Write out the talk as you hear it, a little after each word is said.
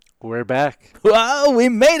We're back. Whoa, we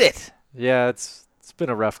made it! Yeah, it's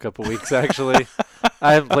been a rough couple weeks, actually.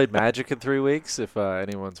 I haven't played Magic in 3 weeks, if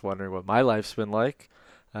anyone's wondering what my life's been like.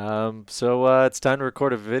 So it's time to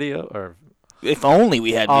record a video. Or If only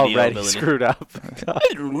we had video already ability. screwed up.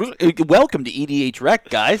 Welcome to EDH Rec,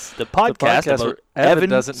 guys. The podcast where about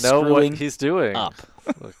Evan doesn't know what screwing he's doing. up.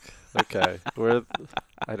 Look, okay,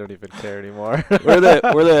 I don't even care anymore. We're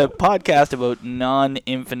the podcast about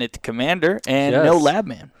non-infinite commander and Yes. no lab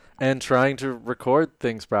man. And trying to record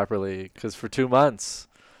things properly, because for 2 months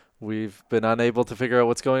we've been unable to figure out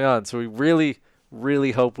what's going on. So we really,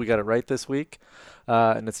 really hope we got it right this week,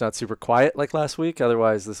 and it's not super quiet like last week.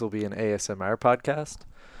 Otherwise, this will be an ASMR podcast.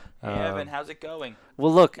 Hey, Evan, how's it going?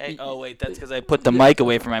 Well, look, Hey, oh, wait, that's because I put the mic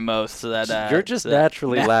away from my mouth so that... you're just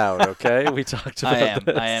naturally loud, okay? We talked about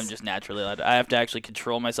this. I am just naturally loud. I have to actually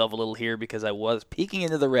control myself a little here because I was peeking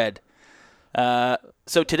into the red.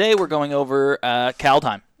 So today we're going over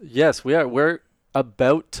Kaldheim. Yes, we are. We're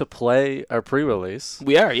about to play our pre-release.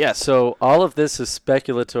 We are, yes. So all of this is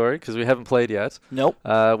speculatory because we haven't played yet. Nope.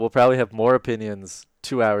 We'll probably have more opinions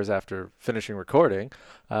 2 hours after finishing recording.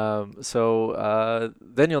 So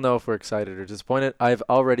then you'll know if we're excited or disappointed. I've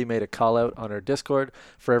already made a call out on our Discord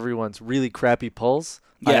for everyone's really crappy pulls.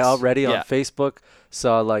 Yes. I already on Yeah. Facebook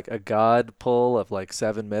saw like a god pull of like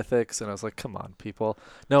 7 mythics, and I was like, come on, people.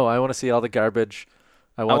 No, I want to see all the garbage.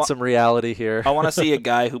 I want some reality here. I want to see a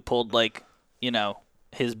guy who pulled, like,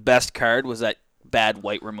 his best card was that bad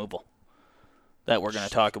white removal that we're going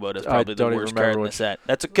to talk about as probably the don't even worst remember card in the which. set.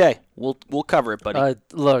 That's okay. We'll cover it, buddy.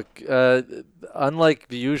 Look, unlike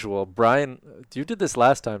the usual, Brian, you did this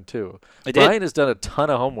last time too. I did. Brian has done a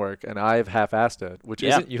ton of homework, and I've half-assed it, which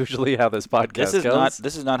Yeah. isn't usually how this podcast goes.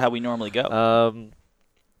 This is not how we normally go.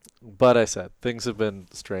 But I said, things have been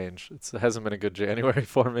strange. It hasn't been a good January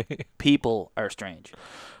for me. People are strange.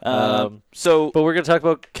 But we're going to talk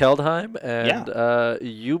about Kaldheim, and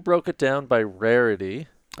you broke it down by rarity,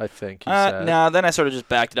 I think you said. No, then I sort of just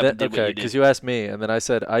backed it up and did what you did. because you asked me, and then I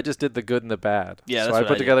said, I just did the good and the bad. Yeah, so that's I what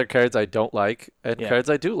put I did. together cards I don't like and Yeah.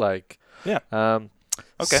 cards I do like. Yeah.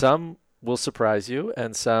 Okay. Some will surprise you,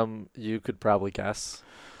 and some you could probably guess.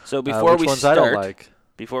 So before which we ones start, I don't like.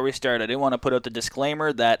 I did want to put out the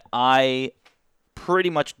disclaimer that I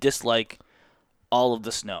pretty much dislike all of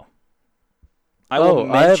the snow. I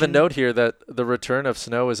have a note here that the return of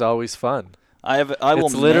snow is always fun.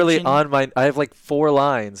 It's literally on my. I have like 4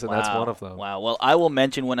 lines, and that's one of them. Wow. Well, I will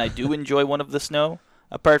mention when I do enjoy one of the snow.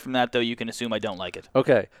 Apart from that, though, you can assume I don't like it.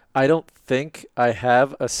 Okay, I don't think I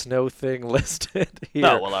have a snow thing listed here.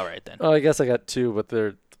 Oh, well, all right then. Oh, I guess I got 2, but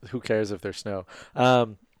who cares if they're snow?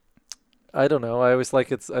 I don't know. I always like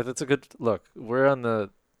it's a good look. We're on the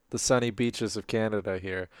sunny beaches of Canada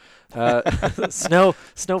here. Snow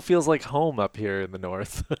feels like home up here in the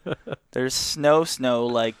north. There's snow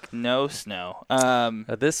like no snow.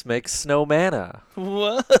 This makes snow mana.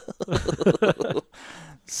 Whoa.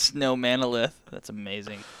 Snow manolith. That's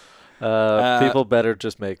amazing. People better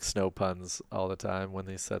just make snow puns all the time when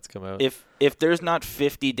these sets come out. If there's not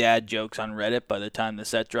 50 dad jokes on Reddit by the time the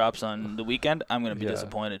set drops on the weekend, I'm going to be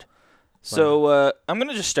disappointed. So I'm going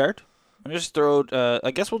to just start. I'm just throw.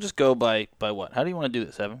 I guess we'll just go by what? How do you want to do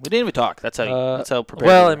this, Evan? We didn't even talk. That's how prepared.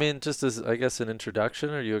 Well, we were. I mean, just as I guess an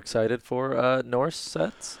introduction. Are you excited for Norse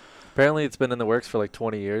sets? Apparently, it's been in the works for like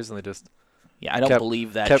 20 years, and they just I don't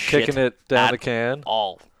believe that kept shit kicking it down at the can.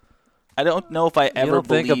 all. I don't know if I ever You don't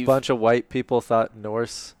think believe a bunch of white people thought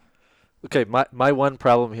Norse? Okay, my one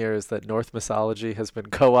problem here is that Norse mythology has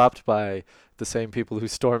been co-opted by the same people who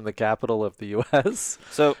stormed the capital of the U.S.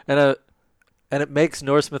 So and it makes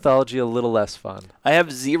Norse mythology a little less fun. I have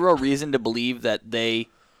zero reason to believe that they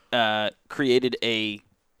created a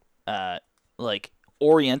like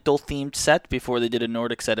Oriental themed set before they did a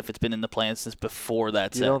Nordic set. If it's been in the plan since before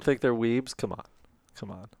that set, You don't think they're weebs? Come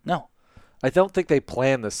on. No. I don't think they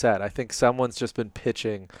planned the set. I think someone's just been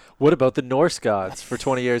pitching, what about the Norse gods for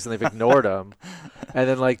 20 years, and they've ignored them. And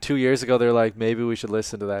then like 2 years ago, they're like, maybe we should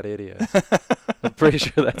listen to that idiot. I'm pretty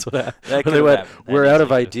sure that's what happened. That When they could went, have happened. we're That out is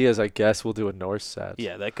of ideas. I guess we'll do a Norse set.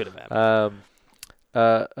 Yeah, that could have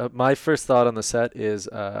happened. My first thought on the set is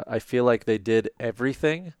I feel like they did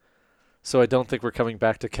everything, so I don't think we're coming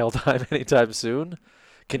back to Kaldheim anytime soon.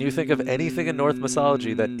 Can you think of anything in Norse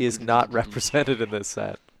mythology that is not represented in this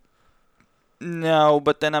set? No,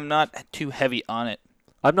 but then I'm not too heavy on it.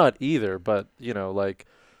 I'm not either, but like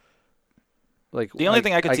the only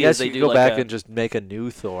thing I could see guess is they you do go like back a, and just make a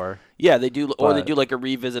new Thor. Yeah, they do, or they but- do like a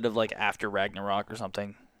revisit of like after Ragnarok or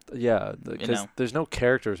something. Yeah, because there's no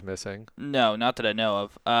characters missing. No, not that I know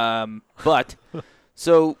of. But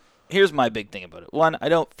so here's my big thing about it. One, I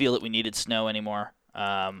don't feel that we needed snow anymore.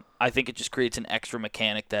 I think it just creates an extra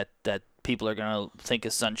mechanic that people are going to think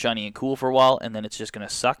is sunshiny and cool for a while, and then it's just going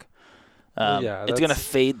to suck. It's going to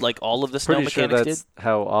fade like all of the snow mechanics did. That's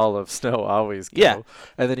how all of snow always go. Yeah.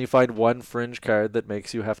 And then you find one fringe card that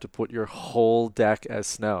makes you have to put your whole deck as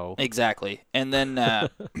snow. Exactly. And then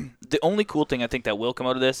the only cool thing I think that will come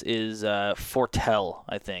out of this is Foretell,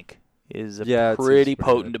 I think, is a pretty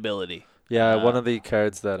potent ability. Yeah, one of the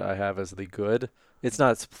cards that I have as the good. It's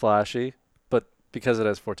not flashy, but because it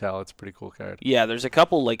has Foretell, it's a pretty cool card. Yeah, there's a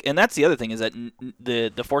couple, and that's the other thing is that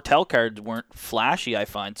the Foretell cards weren't flashy, I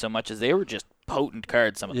find, so much as they were just potent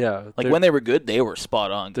cards. Some of them. Like when they were good, they were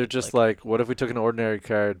spot on. They're just like, what if we took an ordinary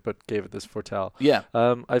card but gave it this Foretell? Yeah.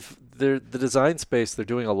 The design space, they're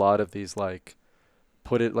doing a lot of these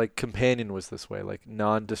Companion was this way, like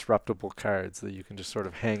non-disruptible cards that you can just sort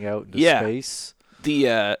of hang out into space.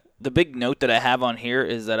 The big note that I have on here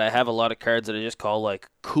is that I have a lot of cards that I just call like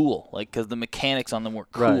cool, like because the mechanics on them were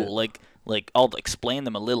cool. Right. Like I'll explain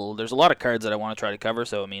them a little. There's a lot of cards that I want to try to cover,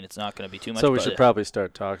 so I mean it's not going to be too much. So we should probably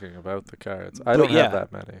start talking about the cards. I don't have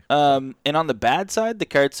that many. And on the bad side, the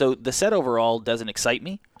cards. So the set overall doesn't excite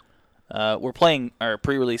me. We're playing our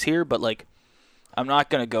pre-release here, but like I'm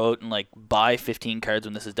not going to go out and like buy 15 cards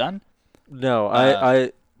when this is done.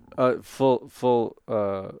 No, full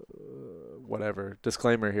whatever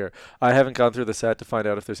disclaimer here. I haven't gone through the set to find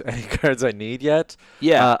out if there's any cards I need yet.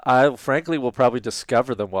 Yeah. I frankly will probably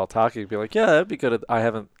discover them while talking. Be like, yeah, that'd be good.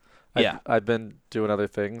 I've been doing other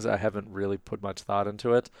things. I haven't really put much thought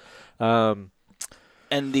into it.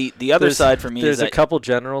 And the other side for me there's is a couple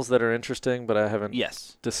generals that are interesting, but I haven't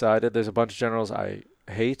decided. There's a bunch of generals I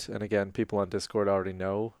hate, and again, people on Discord already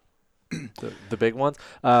know the big ones.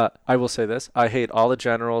 I will say this: I hate all the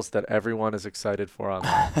generals that everyone is excited for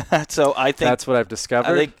online. So I think that's what I've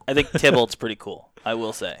discovered. I think Tybalt's pretty cool. I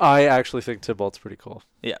will say. I actually think Tybalt's pretty cool.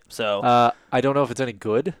 Yeah. So I don't know if it's any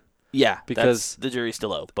good. Yeah, because the jury's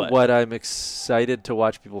still out. But what I'm excited to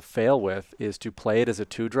watch people fail with is to play it as a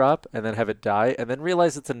 2-drop and then have it die and then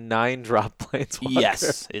realize it's a 9-drop planeswalker.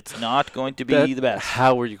 Yes, it's not going to be the best.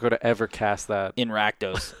 How are you going to ever cast that in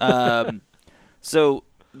Rakdos? So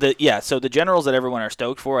the generals that everyone are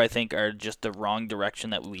stoked for, I think, are just the wrong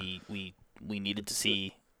direction that we needed to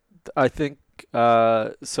see. I think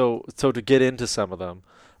so to get into some of them.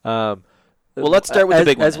 Well, let's start with the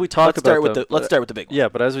big one. Let's start with the big one. Yeah,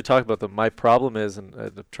 but as we talk about them, my problem is, and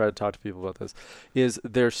I've tried to talk to people about this, is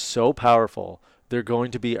they're so powerful, they're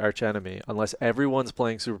going to be archenemy unless everyone's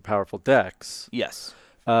playing super powerful decks. Yes.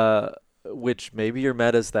 Which maybe your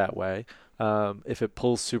meta's that way, if it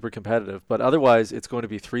pulls super competitive. But otherwise, it's going to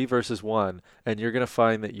be 3 versus 1, and you're going to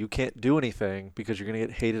find that you can't do anything because you're going to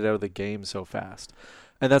get hated out of the game so fast.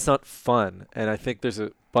 And that's not fun. And I think there's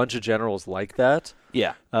a bunch of generals like that.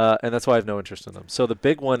 Yeah. And that's why I have no interest in them. So the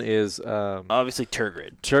big one is obviously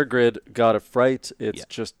Tergrid. Tergrid, God of Fright. It's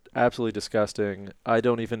just absolutely disgusting. I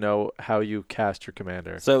don't even know how you cast your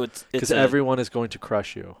commander. So it's because everyone is going to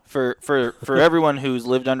crush you. For everyone who's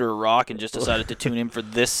lived under a rock and just decided to tune in for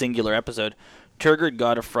this singular episode, Tergrid,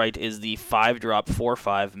 God of Fright is the 5-drop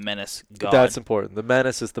 4/5 menace god. That's important. The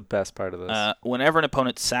menace is the best part of this. Whenever an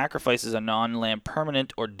opponent sacrifices a non-land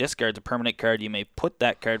permanent or discards a permanent card, you may put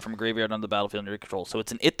that card from a graveyard on the battlefield under your control. So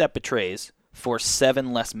it's an It That Betrays for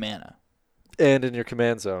 7 less mana. And in your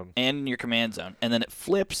command zone. And then it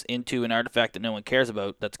flips into an artifact that no one cares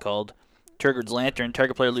about that's called Tergrid's Lantern.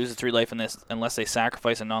 Target player loses 3 life in this unless they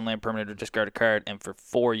sacrifice a non-land permanent or discard a card. And for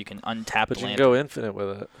 4, you can untap the lantern. But you can go infinite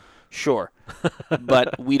with it. Sure,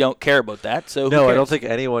 but we don't care about that. So no, I don't think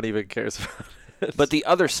anyone even cares about it. But the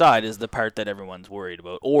other side is the part that everyone's worried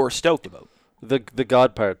about or stoked about. The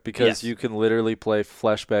god part, because you can literally play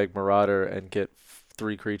Fleshbag Marauder and get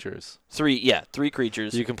 3 creatures. 3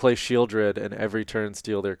 creatures. You can play Shieldred and every turn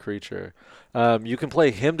steal their creature. You can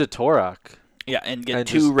play Hymn to Torok. Yeah, and get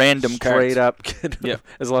 2 random straight cards. Straight up,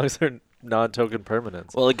 as long as they're non-token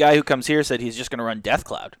permanents. Well, the guy who comes here said he's just going to run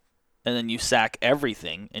Deathcloud. And then you sack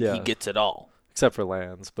everything, and he gets it all. Except for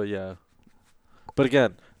lands, but yeah. But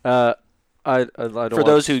again, I don't For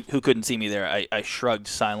those who couldn't see me there, I shrugged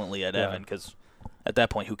silently at Evan, because at that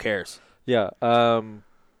point, who cares? Yeah.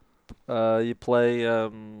 You play,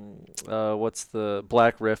 what's the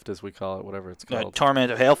Black Rift, as we call it, whatever it's called.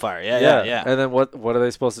 Torment of Hailfire, yeah. And then what are they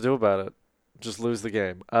supposed to do about it? Just lose the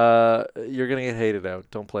game. You're going to get hated out.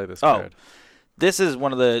 Don't play this card.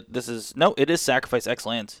 It is sacrifice X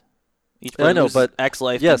lands. Each player loses but X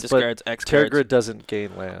life and discards X cards. Tergrid doesn't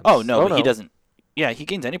gain lands. Oh, no, he doesn't. Yeah, he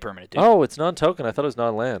gains any permanent, dude. Oh, it's non-token. I thought it was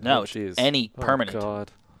non-land. No, it's any permanent. Oh,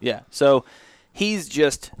 God. Yeah, so he's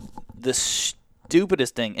just the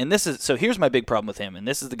stupidest thing. And this is so. Here's my big problem with him. And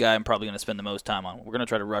this is the guy I'm probably going to spend the most time on. We're going to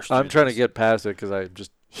try to rush. I'm trying to get past it because I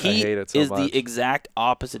hate it so much. He is the exact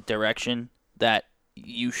opposite direction that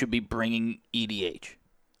you should be bringing EDH.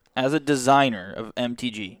 As a designer of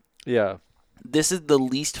MTG, yeah, this is the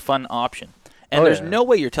least fun option. And there's no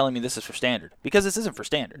way you're telling me this is for standard because this isn't for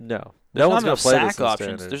standard. No, there's no one's going to play this in options.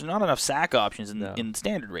 standard. There's not enough sack options in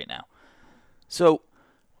standard right now. So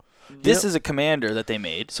this is a commander that they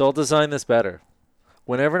made. So I'll design this better.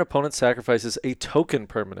 Whenever an opponent sacrifices a token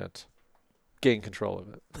permanent, gain control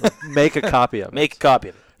of it. Make a copy of it. Make a copy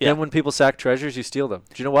of it. Yeah. Then when people sack treasures, you steal them.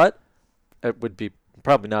 Do you know what? It would be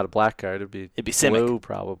probably not a black card. It'd be Simic. blue,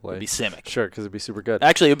 probably. It'd be Simic. Sure, because it'd be super good.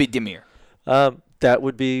 Actually, it would be Dimir. That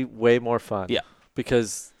would be way more fun. Yeah.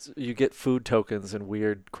 Because you get food tokens and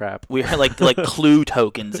weird crap. We're like clue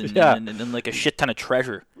tokens and like a shit ton of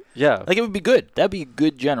treasure. Yeah. Like it would be good. That'd be a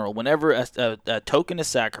good general. Whenever a token is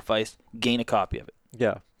sacrificed, gain a copy of it.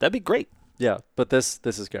 Yeah. That'd be great. Yeah, but this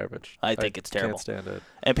is garbage. I think it's terrible. Can't stand it.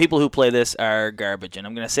 And people who play this are garbage. And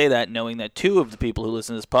I'm going to say that knowing that 2 of the people who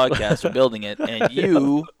listen to this podcast are building it, and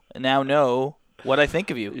you now know what I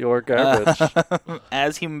think of you. You're garbage.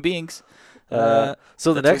 As human beings.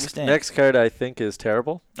 So the next card I think is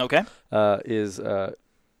terrible. Okay. Is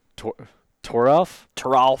Toralf.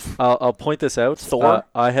 Toralf. I'll point this out. Thor.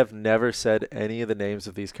 I have never said any of the names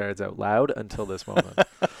of these cards out loud until this moment.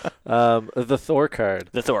 The Thor card.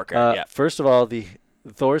 The Thor card. Yeah. First of all, the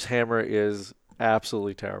Thor's hammer is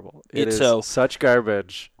absolutely terrible. It's such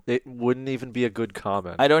garbage. It wouldn't even be a good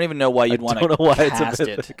comment. I don't even know why you'd want to cast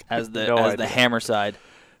it as the hammer side.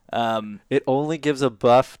 It only gives a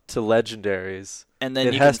buff to legendaries, and then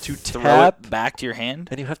it you has can to throw tap it back to your hand,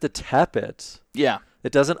 and you have to tap it. Yeah,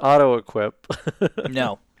 it doesn't auto equip.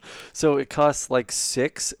 No, so it costs like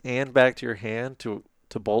 6 and back to your hand to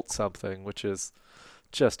bolt something, which is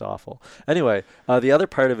just awful. Anyway, the other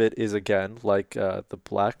part of it is again like the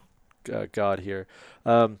black god here.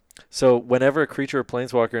 So whenever a creature or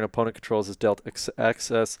planeswalker an opponent controls is dealt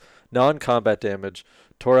excess non-combat damage,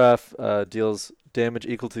 Toralf deals damage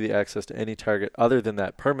equal to the access to any target other than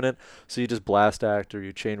that permanent. So you just blast act, or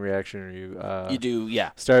you chain reaction, or you do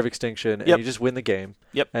Starve Extinction, and you just win the game.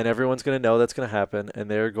 Yep. And everyone's going to know that's going to happen,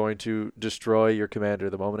 and they're going to destroy your commander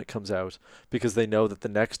the moment it comes out because they know that the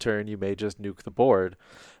next turn you may just nuke the board.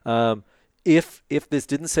 If this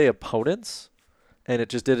didn't say opponents, and it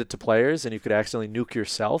just did it to players, and you could accidentally nuke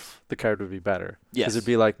yourself, the card would be better. Yes. Because it'd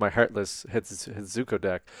be like my Heartless Zuko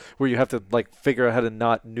deck, where you have to like figure out how to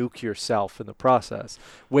not nuke yourself in the process.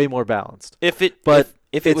 Way more balanced. If it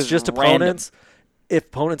was just random. opponents, if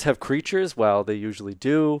opponents have creatures, well, they usually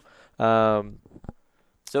do. So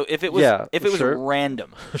if it was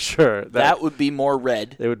random, sure, that would be more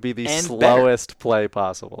red. It would be the slowest play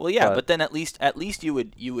possible. Well, yeah, but then at least you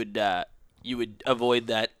would avoid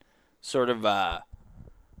that sort of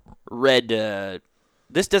red.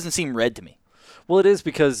 This doesn't seem red to me. Well, it is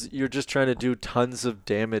because you're just trying to do tons of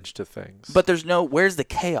damage to things. But where's the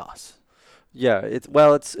chaos? Yeah,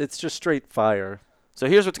 it's just straight fire. So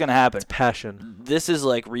here's what's going to happen. It's passion. This is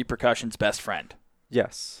like Repercussion's best friend.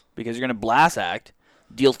 Yes. Because you're going to blast act,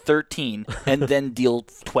 deal 13, and then deal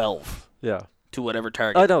 12. Yeah. To whatever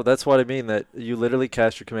target. I know. That's what I mean, that you literally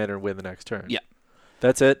cast your commander and win the next turn. Yeah.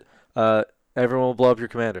 That's it. Everyone will blow up your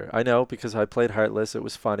commander. I know, because I played Heartless. It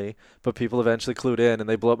was funny. But people eventually clued in, and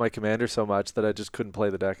they blew up my commander so much that I just couldn't play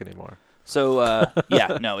the deck anymore. So,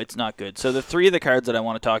 no, it's not good. So the 3 of the cards that I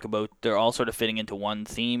want to talk about, they're all sort of fitting into one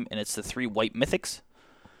theme, and it's the 3 white mythics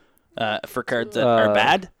for cards that are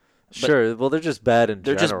bad. Sure. Well, they're just bad in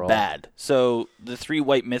general. They're just bad. So the 3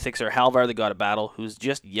 white mythics are Halvar, the God of Battle, who's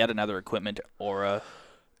just yet another equipment aura.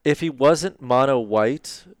 If he wasn't mono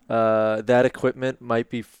white, that equipment might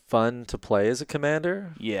be fun to play as a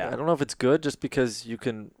commander. Yeah. I don't know if it's good just because you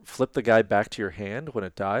can flip the guy back to your hand when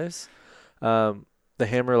it dies. The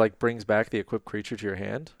hammer like brings back the equipped creature to your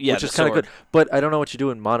hand, which is kind of good. But I don't know what you do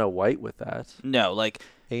in mono white with that. No, like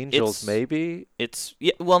angels maybe.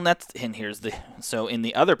 Well, in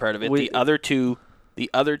the other part of it, the other two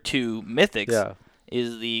mythics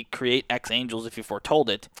is the create X angels if you foretold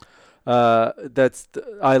it.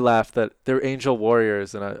 I laughed that they're angel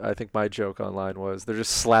warriors, and I think my joke online was they're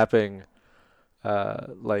just slapping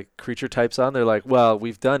like creature types on. They're like, well,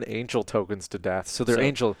 we've done angel tokens to death, so they're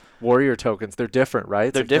angel warrior tokens. They're different,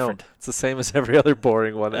 right? They're different. No, it's the same as every other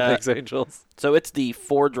boring one that makes angels. So it's the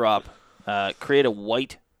 4-drop, create a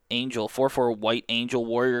white angel, 4/4 white angel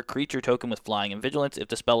warrior creature token with flying and vigilance. If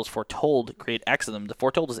the spell is foretold, create X of them. The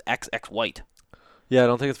foretold is XX white. Yeah, I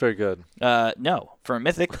don't think it's very good. No. For a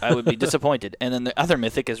mythic, I would be disappointed. And then the other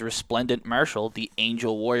mythic is Resplendent Marshal, the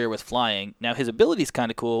Angel Warrior with flying. Now, his ability is kind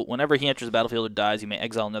of cool. Whenever he enters the battlefield or dies, you may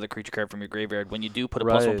exile another creature card from your graveyard. When you do, put a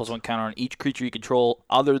 +1/+1 counter on each creature you control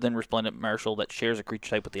other than Resplendent Marshal that shares a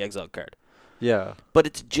creature type with the exiled card. Yeah. But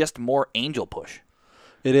it's just more Angel push.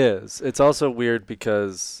 It is. It's also weird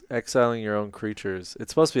because exiling your own creatures,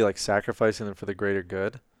 it's supposed to be like sacrificing them for the greater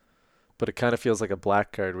good, but it kind of feels like a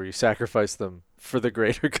black card where you sacrifice them for the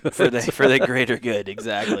greater good. For the greater good,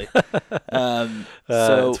 exactly.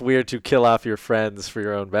 So it's weird to kill off your friends for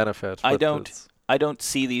your own benefit. I don't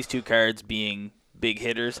see these two cards being big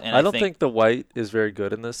hitters. And I don't think the white is very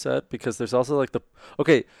good in this set because there's also like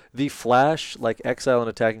the flash like exile and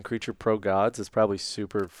attacking creature pro gods is probably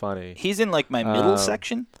super funny. He's in like my middle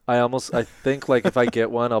section. I think like if I get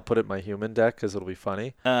one, I'll put it in my human deck because it'll be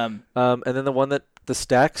funny. And then the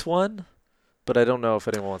stacks one. But I don't know if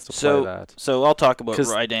anyone wants to play that. So I'll talk about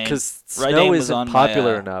Rydane. Because Snow isn't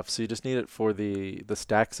popular enough, so you just need it for the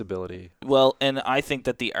stacks ability. Well, and I think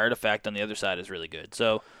that the artifact on the other side is really good.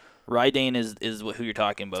 So Rydane is who you're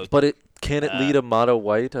talking about. But can it lead a mono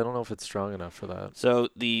white? I don't know if it's strong enough for that. So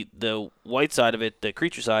the white side of it, the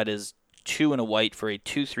creature side, is 2 and a white for a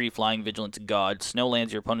 2/3 flying vigilance god. Snow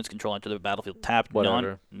lands your opponent's control onto the battlefield tapped.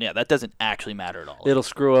 Whatever. That doesn't actually matter at all. It'll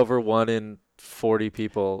screw over 1 in 40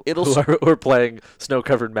 people who are playing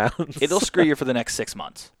snow-covered mountains. It'll screw you for the next 6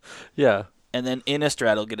 months. Yeah. And then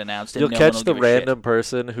Innistrad will get announced. And You'll catch the random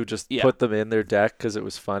person who just put them in their deck because it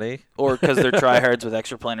was funny. Or because they're tryhards with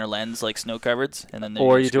extraplanar lens like snow-covereds.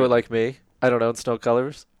 Or you do it like me. I don't own snow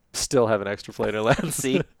colors. Still have an extraplanar lens.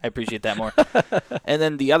 See? I appreciate that more. And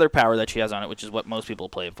then the other power that she has on it, which is what most people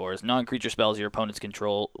play it for, is non-creature spells your opponents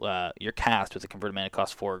control your cast with a converted mana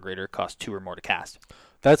cost 4 or greater, cost 2 or more to cast.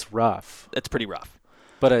 That's rough. That's pretty rough.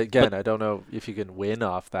 But again, I don't know if you can win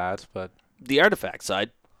off that. But the artifact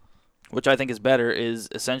side, which I think is better, is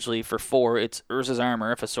essentially for 4, it's Urza's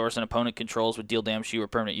Armor. If a source an opponent controls would deal damage to you or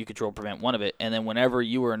permanent you control, prevent one of it. And then whenever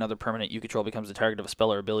you or another permanent you control becomes the target of a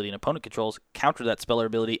spell or ability an opponent controls, counter that spell or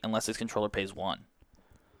ability unless its controller pays 1.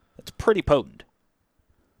 That's pretty potent.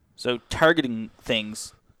 So targeting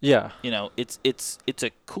things, it's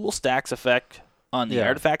a cool stacks effect on the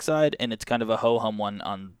artifact side, and it's kind of a ho-hum one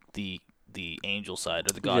on the angel side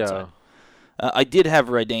or the god side. I did have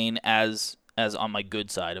Rydane as on my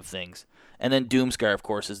good side of things. And then Doomscar, of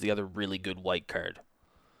course, is the other really good white card.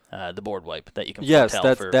 The board wipe that you can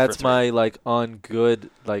foretell that's for my like on good,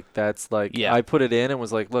 like that's like I put it in and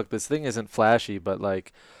was like, look, this thing isn't flashy, but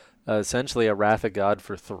like essentially a Wrath of God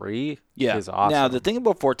for 3 is awesome. Now the thing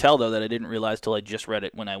about foretell though that I didn't realize till I just read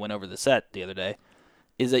it when I went over the set the other day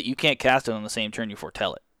is that you can't cast it on the same turn you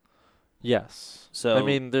foretell it. Yes. So I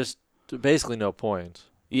mean, there's basically no point.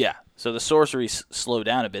 Yeah. So the sorceries slow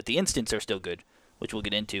down a bit. The instants are still good, which we'll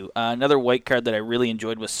get into. Another white card that I really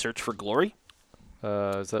enjoyed was Search for Glory.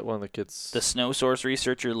 Is that one that gets... The snow sorcery,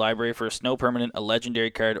 search your library for a snow permanent, a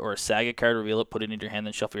legendary card, or a saga card, reveal it, put it into your hand,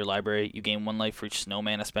 then shuffle your library. You gain 1 life for each snow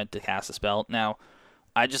mana spent to cast a spell. Now,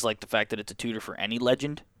 I just like the fact that it's a tutor for any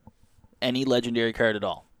legendary card at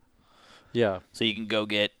all. Yeah. So you can go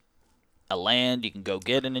get a land, you can go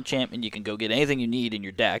get an enchantment, you can go get anything you need in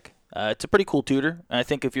your deck. It's a pretty cool tutor. And I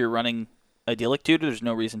think if you're running Idyllic Tutor, there's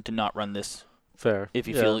no reason to not run this. Fair. If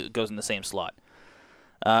you feel it goes in the same slot.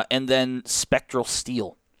 And then Spectral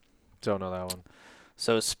Steel. Don't know that one.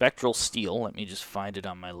 So Spectral Steel, let me just find it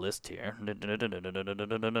on my list here. There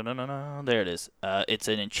it is. It's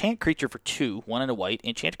an enchant creature for 2, 1 and a white.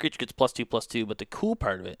 Enchanted creature gets +2/+2, but the cool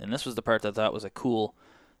part of it, and this was the part that I thought was a cool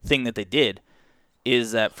thing that they did,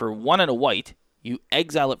 is that for 1 and a white, you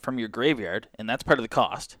exile it from your graveyard, and that's part of the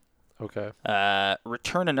cost. Okay.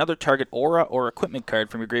 Return another target aura or equipment card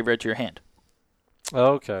from your graveyard to your hand.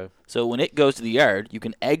 Okay. So when it goes to the yard, you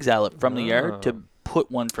can exile it from the yard to put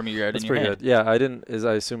one from your yard in your hand. That's pretty good. Yeah,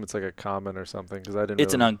 I assume it's like a common or something because I didn't.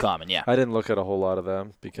 It's an uncommon, yeah. I didn't look at a whole lot of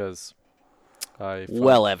them because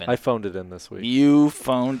Evan, I phoned it in this week. You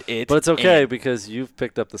phoned it, but it's okay because you've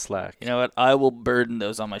picked up the slack. You know what? I will burden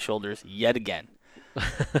those on my shoulders yet again.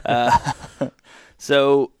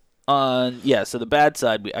 So the bad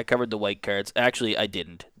side, I covered the white cards. Actually, I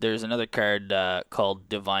didn't. There's another card called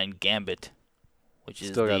Divine Gambit, which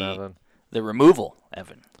is the removal,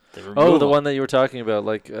 Evan. Oh, the one that you were talking about,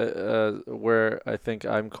 like where I think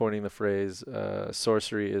I'm coining the phrase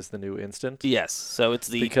sorcery is the new instant. Yes, so it's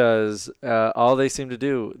because all they seem to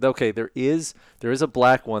do. Okay, there is a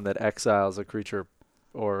black one that exiles a creature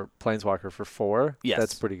or planeswalker for 4. Yes,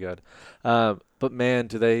 that's pretty good. But man,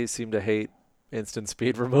 do they seem to hate instant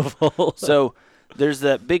speed removal. So there's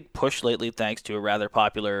that big push lately, thanks to a rather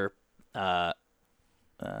popular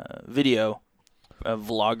video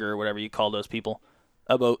vlogger or whatever you call those people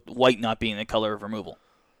about white not being the color of removal.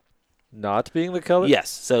 Not being the color? Yes.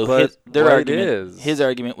 So But their white argument, is. his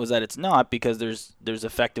argument was that it's not because there's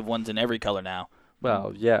effective ones in every color now.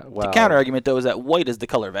 Well, yeah. Well, The counter argument though is that white is the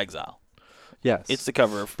color of exile. yes. It's the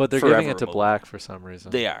cover of But they're forever giving it to removal. black for some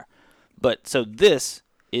reason. They are. But so this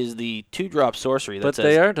is the 2-drop sorcery that But says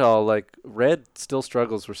they aren't all like red. Still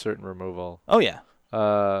struggles with certain removal. Oh yeah.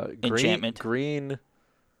 Green. Enchantment. Green.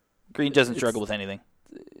 Green doesn't It's- struggle with anything.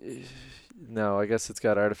 No, I guess it's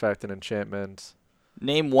got artifact and enchantment.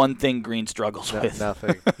 Name one thing green struggles with.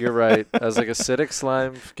 Nothing. You're right. As like acidic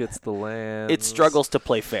slime gets the land. It struggles to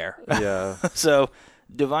play fair. Yeah. So,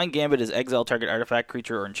 Divine Gambit is exile target artifact,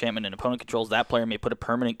 creature, or enchantment an opponent controls. That player may put a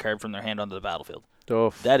permanent card from their hand onto the battlefield.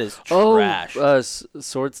 Oh. That is trash.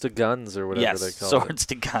 Swords to guns or whatever they Yes, call swords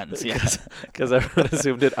to guns. Yes. Because everyone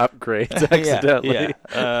assumed it upgrades accidentally.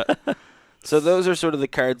 Yeah. So those are sort of the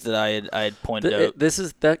cards that I had pointed out.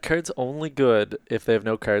 That card's only good if they have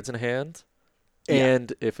no cards in hand, Yeah.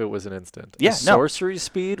 and if it was an instant. Yeah, no. Sorcery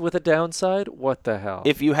speed with a downside. What the hell?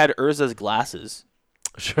 If you had Urza's glasses,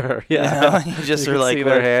 sure, you yeah. know, you just you are could like, see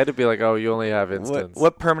their hand and be like, oh, you only have instants.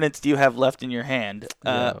 what permanents do you have left in your hand?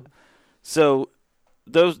 Yeah. So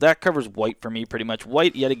that covers white for me pretty much.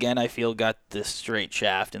 White yet again I feel got this straight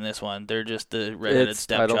shaft in this one. They're just the redheaded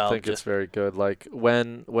stepchild. I don't think it's very good. Like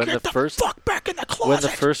when Get the first fuck back in the closet. when the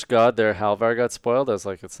first god there, Halvar, got spoiled, I was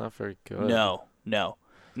like, it's not very good. No.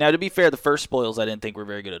 Now to be fair, the first spoils I didn't think were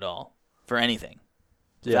very good at all for anything.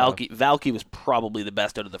 Yeah. Valky was probably the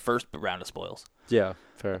best out of the first round of spoils. Yeah,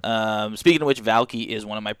 fair. Speaking of which, Valky is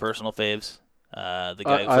one of my personal faves. The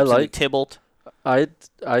guy who I flips like- into Tybalt. I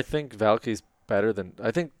think Valky's better than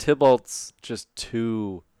I think Tybalt's just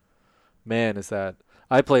too. Man, is that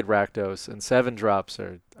I played Rakdos and 7 drops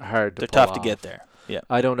are hard to. They're pull tough to off. get there. Yeah.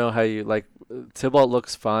 I don't know how you like. Tybalt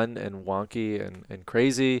looks fun and wonky and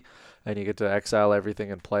crazy, and you get to exile everything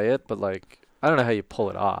and play it. But like, I don't know how you pull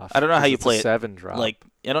it off. I don't know how 'cause you it's play a it. 7 drop. Like,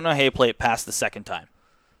 I don't know how you play it past the second time.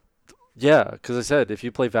 Yeah, because I said if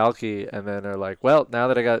you play Valky and then are like, well, now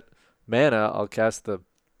that I got mana, I'll cast the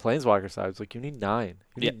Planeswalker side. It's like you need 9.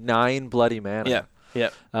 You need 9 bloody mana. Yeah.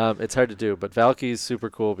 It's hard to do, but Valky is super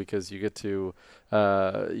cool because you get to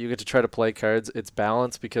try to play cards. It's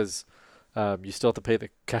balanced because you still have to pay the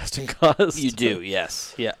casting cost. You do,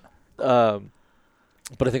 yes. Yeah. But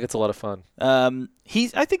I think it's a lot of fun. I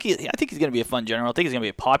think he's going to be a fun general. I think he's going to be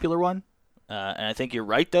a popular one. And I think you're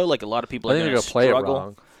right though. Like a lot of people I are think going they're to gonna play it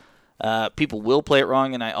struggle. wrong. People will play it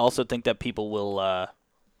wrong, and I also think that people will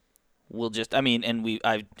just. I mean, and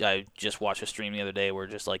I just watched a stream the other day where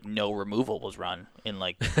just like no removal was run in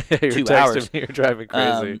like You're 2 texting hours. me, you're driving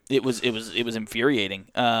crazy. It was infuriating.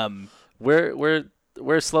 We're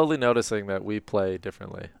slowly noticing that we play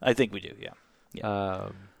differently. I think we do. Yeah.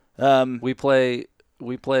 We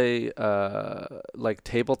play like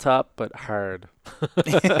tabletop but hard.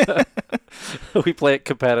 We play it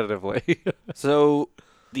competitively. So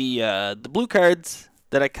the blue cards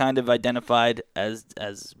that I kind of identified as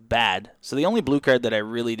bad. So the only blue card that I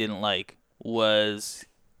really didn't like was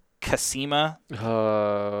Cassima, the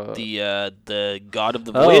god of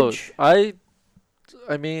the voyage. I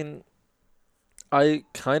mean, I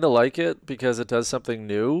kind of like it because it does something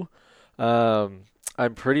new.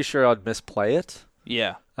 I'm pretty sure I'd misplay it.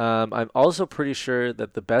 Yeah. I'm also pretty sure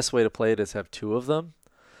that the best way to play it is have 2 of them,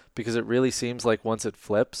 because it really seems like once it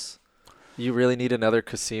flips, you really need another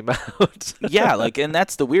Cassima out. Yeah, like, and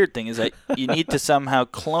that's the weird thing is that you need to somehow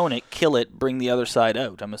clone it, kill it, bring the other side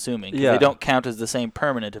out. I'm assuming 'cause Yeah. they don't count as the same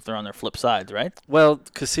permanent if they're on their flip sides, right? Well,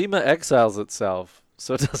 Cassima exiles itself,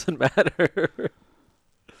 so it doesn't matter.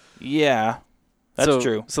 Yeah, that's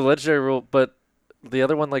true. So legendary rule, but the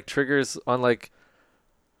other one like triggers on like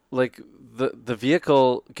the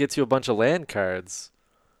vehicle gets you a bunch of land cards,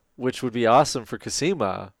 which would be awesome for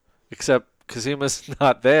Cassima, except Cassima's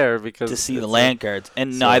not there because To see the it's land cards,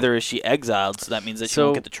 and neither is she exiled, so that means that she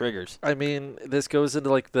won't So- get the triggers. I mean, this goes into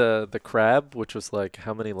like the crab, which was like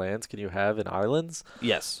how many lands can you have in islands?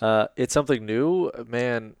 Yes. It's something new,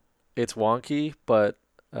 man. It's wonky, but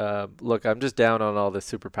look, I'm just down on all the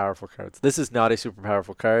super powerful cards. This is not a super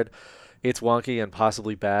powerful card. It's wonky and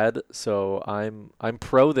possibly bad, so I'm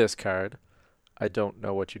pro this card. I don't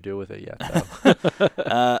know what you do with it yet,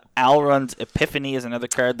 though. Alrund's Epiphany is another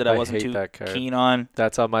card that I wasn't hate too that card. keen on.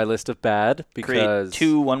 That's on my list of bad because Create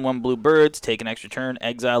 2 1/1 blue birds, take an extra turn,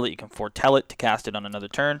 exile it. You can foretell it to cast it on another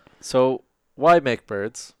turn. So why make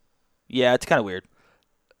birds? Yeah, it's kind of weird.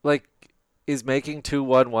 Like, is making 2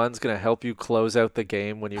 1/1s gonna help you close out the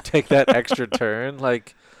game when you take that extra turn?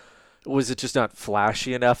 Like, Was it just not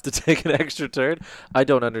flashy enough to take an extra turn? I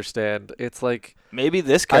don't understand. It's like maybe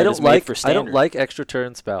this card is made for standard. I don't like extra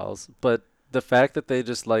turn spells, but the fact that they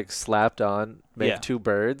just like slapped on make 2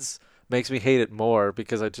 birds makes me hate it more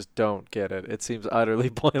because I just don't get it. It seems utterly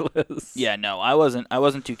pointless. Yeah, no, I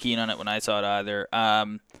wasn't too keen on it when I saw it either.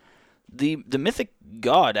 The Mythic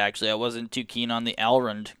God, actually, I wasn't too keen on. The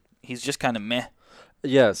Elrond, he's just kind of meh.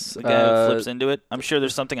 Yes. The guy who flips into it. I'm sure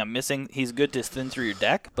there's something I'm missing. He's good to thin through your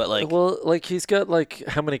deck, but like... Well, like he's got like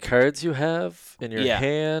how many cards you have in your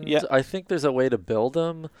hand. Yeah. I think there's a way to build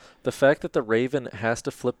them. The fact that the Raven has to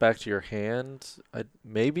flip back to your hand,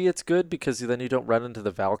 maybe it's good because then you don't run into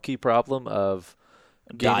the Valky problem of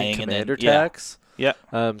dying commander tax. Yeah.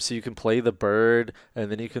 So you can play the bird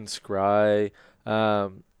and then you can scry.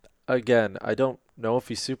 Again, I don't know if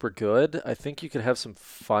he's super good. I think you could have some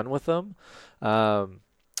fun with him.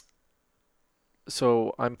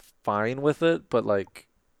 So I'm fine with it, but like,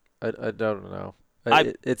 I don't know.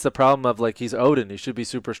 It's the problem of like he's Odin. He should be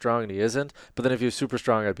super strong and he isn't. But then if he was super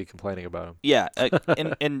strong, I'd be complaining about him. Yeah,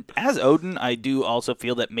 and as Odin, I do also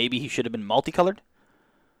feel that maybe he should have been multicolored.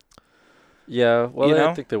 Yeah, well,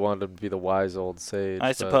 I think they wanted him to be the wise old sage.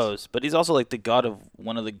 I suppose, but he's also like the god of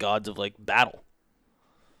one of the gods of like battle.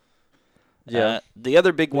 Yeah. The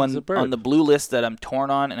other big one on the blue list that I'm torn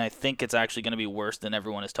on, and I think it's actually going to be worse than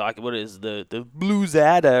everyone is talking about, is the Blue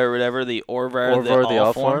Zada or whatever, the Orvar the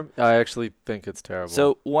All-Form. I actually think it's terrible.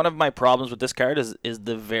 So one of my problems with this card is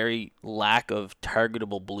the very lack of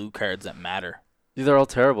targetable blue cards that matter. They're all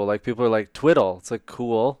terrible. Like people are like Twiddle. It's like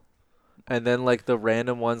cool. And then like the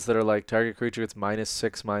random ones that are like target creature gets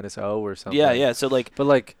 -6, -0 or something. Yeah. So like, but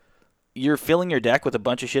like, you're filling your deck with a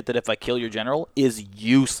bunch of shit that if I kill your general is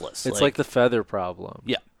useless. It's like the Feather problem.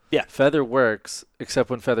 Yeah. Feather works except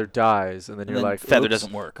when Feather dies, and then you're like, Feather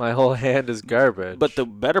doesn't work. My whole hand is garbage. But the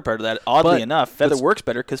better part of that, oddly enough, Feather works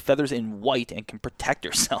better because Feather's in white and can protect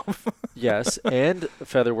herself. Yes, and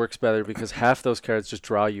Feather works better because half those cards just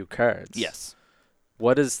draw you cards. Yes.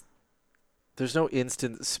 There's no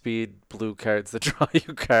instant speed blue cards that draw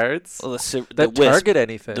you cards well, that target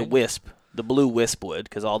anything. The Wisp. The blue Wisp would,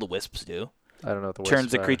 because all the Wisps do. I don't know what the Wisps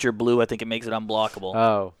turns the creature blue. I think it makes it unblockable.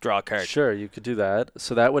 Oh. Draw a card. Sure, you could do that.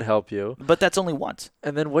 So that would help you. But that's only once.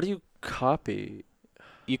 And then what do you copy?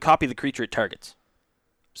 You copy the creature it targets.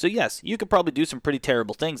 So yes, you could probably do some pretty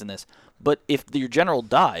terrible things in this. But if your general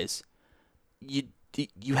dies,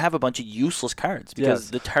 you have a bunch of useless cards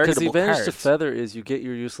because the targetable cards. Because the advantage to Feather is you get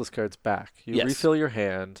your useless cards back. You refill your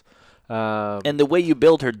hand. And the way you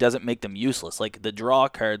build her doesn't make them useless. Like the draw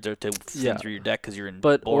cards are to thin through your deck because you're in.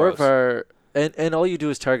 But Boros. Orvar, and all you do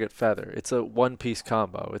is target Feather. It's a one-piece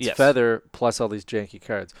combo. It's Feather plus all these janky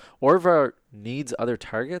cards. Orvar needs other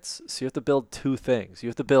targets, so you have to build 2 things. You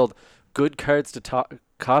have to build good cards to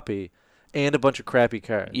copy, and a bunch of crappy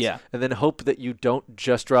cards. Yeah. And then hope that you don't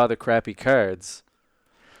just draw the crappy cards.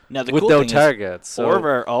 Now, the with cool no thing targets. So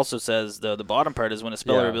Orvar also says, though, the bottom part is when a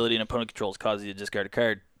spell or ability an opponent controls causes you to discard a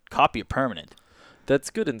card, copy a permanent. That's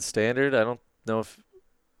good in standard. I don't know if...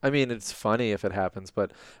 I mean, it's funny if it happens,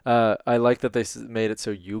 but I like that they made it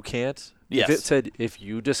so you can't. Yes. If it said if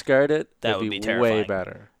you discard it, that would be terrifying. Way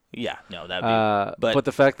better. Yeah, no, that would be... But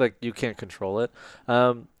the fact that you can't control it...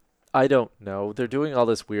 I don't know. They're doing all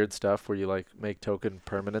this weird stuff where you like make token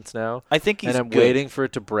permanents now. I think he's good. And I'm waiting for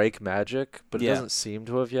it to break Magic, but it doesn't seem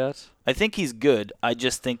to have yet. I think he's good. I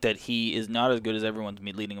just think that he is not as good as everyone's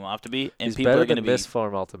leading him off to be. And he's people better are going to than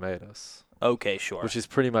Mistform Ultimatus. Okay, sure. Which is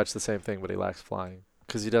pretty much the same thing, but he lacks flying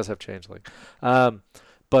because he does have Changeling.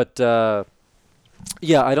 But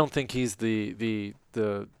yeah, I don't think he's the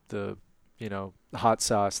hot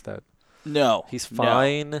sauce that. No. He's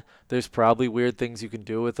fine. No. There's probably weird things you can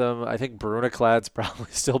do with him. I think Brunaclad's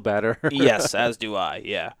probably still better. Yes, as do I,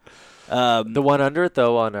 yeah. The one under it,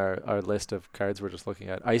 though, on our list of cards we're just looking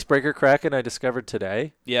at, Icebreaker Kraken I discovered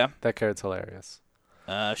today. Yeah. That card's hilarious.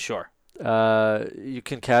 Sure. You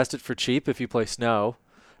can cast it for cheap if you play Snow,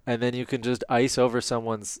 and then you can just ice over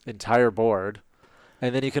someone's entire board,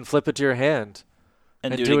 and then you can flip it to your hand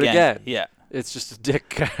and do it again. Yeah. It's just a dick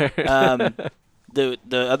card. The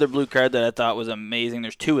other blue card that I thought was amazing,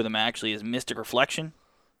 there's 2 of them actually, is Mystic Reflection,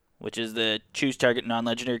 which is the choose target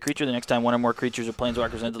non-legendary creature the next time one or more creatures or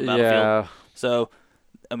planeswalkers enter the battlefield. Yeah. So,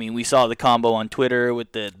 I mean, we saw the combo on Twitter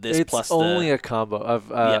with it's only a combo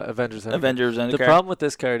of Avengers Zendikar. The problem with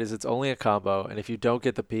this card is it's only a combo, and if you don't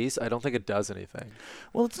get the piece, I don't think it does anything.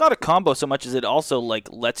 Well, it's not a combo so much as it also like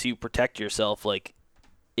lets you protect yourself. Like,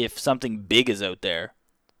 if something big is out there,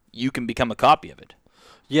 you can become a copy of it.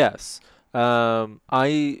 Yes.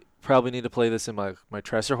 I probably need to play this in my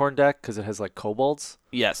Tressorhorn deck because it has like kobolds.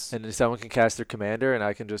 Yes. And someone can cast their commander, and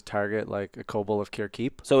I can just target like a Kobold of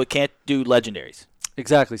Kirkeep. So it can't do legendaries.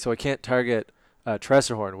 Exactly. So I can't target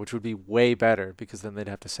Tressorhorn, which would be way better because then they'd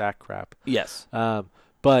have to sack crap. Yes.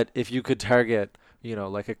 But if you could target,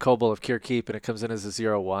 like a Kobold of Kirkeep and it comes in as a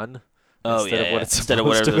 0/1 instead of what it's instead of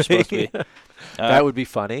whatever it's supposed to be, that would be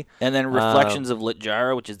funny. And then Reflections of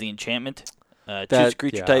Litjara, which is the enchantment. Choose a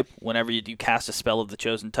creature type. Whenever you cast a spell of the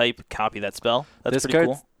chosen type, copy that spell. That's pretty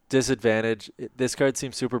cool. Disadvantage. This card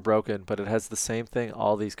seems super broken, but it has the same thing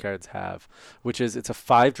all these cards have, which is it's a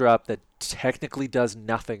 5-drop that technically does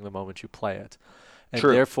nothing the moment you play it. And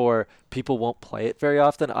therefore, people won't play it very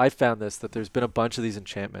often. I found that there's been a bunch of these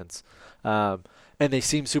enchantments, and they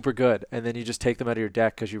seem super good. And then you just take them out of your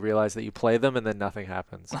deck because you realize that you play them and then nothing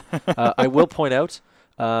happens. I will point out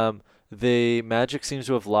the Magic seems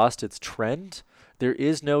to have lost its trend. There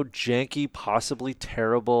is no janky, possibly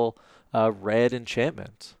terrible red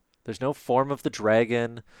enchantment. There's no Form of the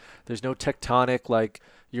Dragon. There's no Tectonic, like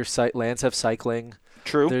your lands have cycling.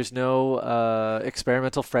 True. There's no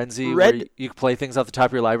Experimental Frenzy where you can play things off the top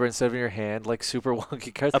of your library instead of in your hand, like super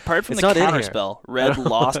wonky cards. Apart from the counterspell, Red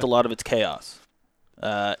lost a lot of its chaos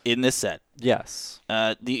in this set. Yes.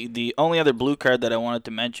 The only other blue card that I wanted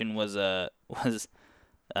to mention was it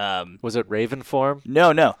Raven Form?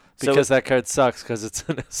 No. Because that card sucks because it's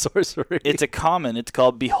a sorcery. It's a common. It's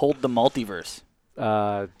called Behold the Multiverse.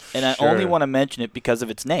 And I only want to mention it because of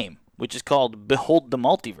its name, which is called Behold the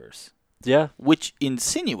Multiverse. Yeah. Which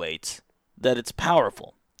insinuates that it's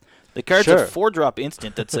powerful. The card's a 4-drop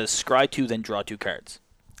instant that says scry 2, then draw 2 cards.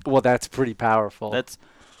 Well, that's pretty powerful.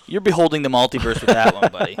 You're beholding the multiverse with that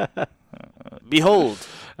one, buddy. Behold.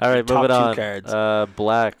 All right, moving on. Cards.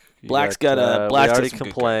 Black. Black's got we already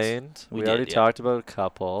complained. We already talked about a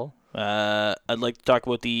couple. I'd like to talk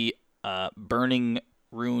about the Burning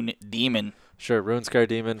Rune Demon. Sure, Runescar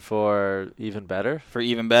Demon for even better? For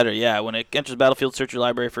even better, yeah. When it enters the battlefield, search your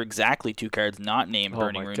library for exactly 2 cards not named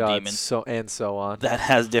Burning Rune Demon. So on. That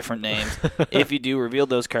has different names. If you do, reveal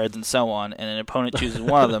those cards and so on, and an opponent chooses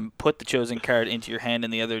one of them, put the chosen card into your hand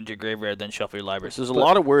and the other into your graveyard, then shuffle your library. So there's a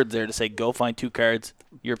lot of words there to say go find 2 cards.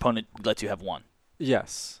 Your opponent lets you have 1.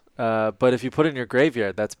 Yes. But if you put it in your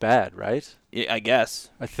graveyard, that's bad, right? Yeah, I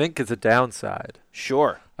guess. I think it's a downside.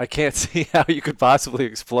 Sure. I can't see how you could possibly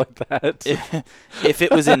exploit that. If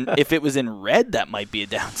it was in red, that might be a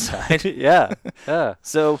downside. Yeah.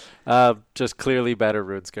 So just clearly better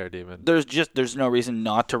Runescar Demon. There's no reason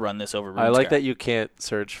not to run this over Runescar. I like that you can't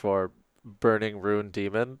search for Burning Rune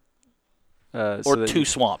Demon. Or 2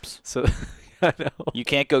 swamps. So I know. You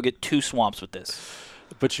can't go get 2 swamps with this.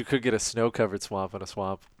 But you could get a snow-covered swamp and a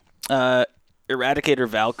swamp. Eradicator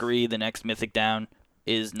Valkyrie, the next mythic down,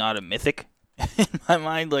 is not a mythic in my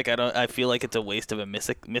mind. Like I feel like it's a waste of a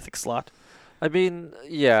mythic slot. I mean,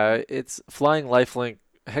 yeah, it's flying lifelink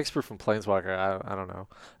hexproof from Planeswalker. I don't know.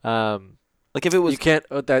 Like if it was you can't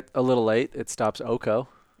that a little late. It stops Oko.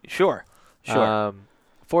 Sure.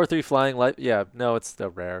 4/3 flying light. Yeah, no, it's the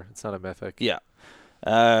rare. It's not a mythic. Yeah.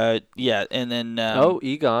 And then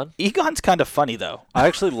Egon. Egon's kind of funny though. I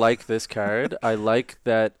actually like this card. I like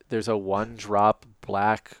that there's a 1-drop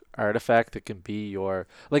black artifact that can be your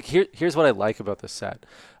here's what I like about this set.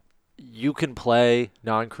 You can play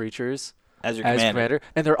non-creatures as your commander,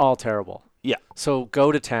 and they're all terrible. Yeah. So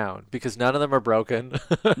go to town because none of them are broken.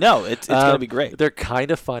 No, it's gonna be great. They're kind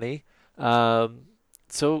of funny.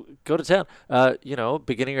 So go to town.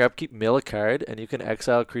 Beginning your upkeep, mill a card, and you can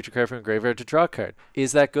exile a creature card from your graveyard to draw a card.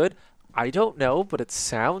 Is that good? I don't know, but it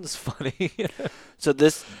sounds funny. So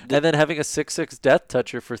and then having a 6/6 Death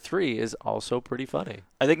Toucher for 3 is also pretty funny.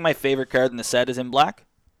 I think my favorite card in the set is in black.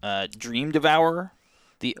 Dream Devourer,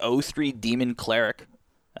 the 0/3 Demon Cleric,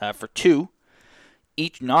 for 2.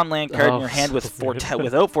 Each non-land card in your hand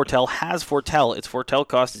without Foretell has Foretell. Its Foretell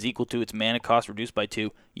cost is equal to its mana cost reduced by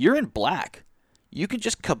 2. You're in black. You can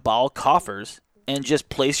just Cabal Coffers and just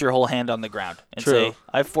place your whole hand on the ground and say,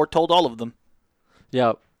 I've foretold all of them.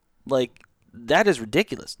 Yeah. Like, that is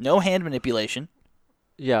ridiculous. No hand manipulation.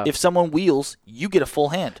 Yeah. If someone wheels, you get a full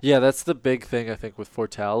hand. Yeah, that's the big thing, I think, with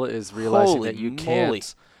Foretell is realizing that you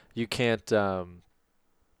can't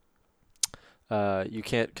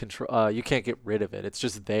control. You can't get rid of it. It's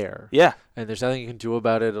just there. Yeah. And there's nothing you can do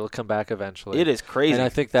about it. It'll come back eventually. It is crazy. And I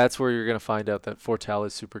think that's where you're going to find out that Foretell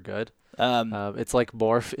is super good. It's like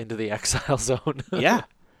Morph into the Exile Zone. Yeah.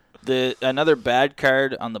 Another bad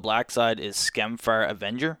card on the black side is Skemfar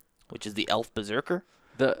Avenger, which is the Elf Berserker.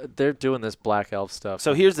 They're doing this black elf stuff.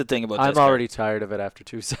 So here's the thing about this I'm already tired of it after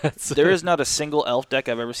 2 sets. There is not a single elf deck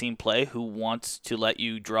I've ever seen play who wants to let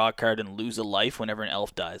you draw a card and lose a life whenever an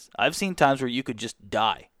elf dies. I've seen times where you could just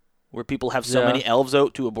die where people have so many elves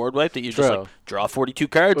out to a board wipe that you just like draw 42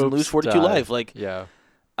 cards and lose 42 life. Like,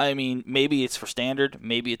 I mean, maybe it's for standard,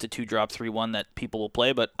 maybe it's a 2-drop 3/1 that people will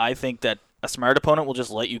play, but I think that a smart opponent will just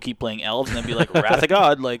let you keep playing elves and then be like, Wrath of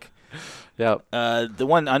God, like. The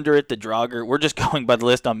one under it, the Draugr. We're just going by the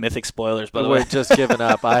list on Mythic spoilers. By the way, we're just giving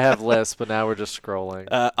up. I have lists, but now we're just scrolling.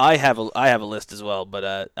 I have a list as well,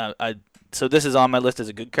 but so this is on my list as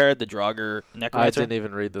a good card. The Draugr Necromancer. I didn't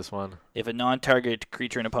even read this one. If a non-target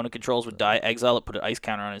creature an opponent controls would die, exile it, put an ice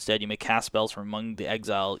counter on it instead. You may cast spells from among the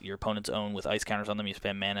exile your opponent's own with ice counters on them. You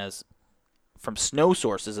spend manas from snow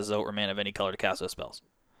sources as though it were mana of any color to cast those spells.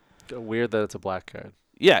 Weird that it's a black card.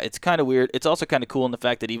 Yeah, it's kind of weird. It's also kind of cool in the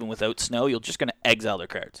fact that even without snow, you're just going to exile their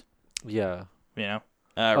cards. Yeah. You know?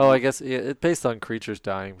 I guess it's based on creatures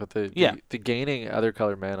dying, but the gaining other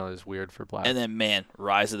color mana is weird for black. And then, man,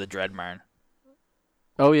 Rise of the Dreadmarn.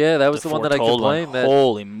 Oh, yeah, that was the one that I complained that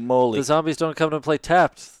holy moly. The zombies don't come to play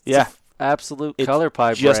tapped. It's absolute color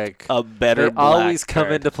pie just break. A better they black always come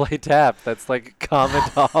card. into play tapped. That's like common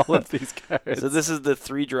to all of these cards. So this is the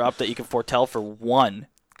 3-drop that you can foretell for 1.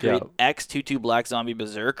 Create X 2/2 black zombie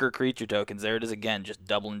berserker creature tokens. There it is again, just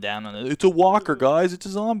doubling down on it. It's a walker, guys. It's a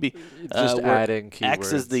zombie. Just adding keywords.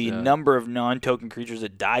 X is the number of non-token creatures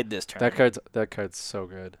that died this turn. That card's so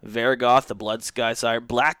good. Varragoth, the Blood Sky Sire.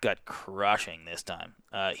 Black got crushing this time.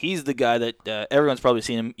 He's the guy that everyone's probably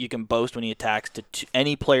seen him. You can boast when he attacks to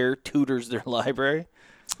any player tutors their library.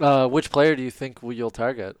 Which player do you think you'll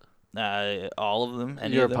target? All of them.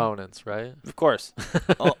 Your opponents, right? Of course.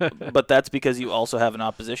 But that's because you also have an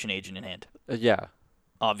opposition agent in hand. Yeah.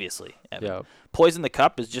 Obviously. Evan. Yeah. Poison the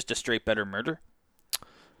Cup is just a straight better murder.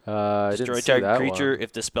 Destroy target creature.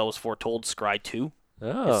 If the spell was foretold, scry 2.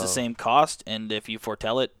 Oh. It's the same cost, and if you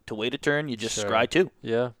foretell it to wait a turn, you just scry 2.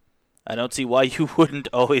 Yeah. I don't see why you wouldn't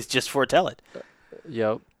always just foretell it.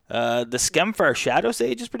 Yep. The Skemfar Shadow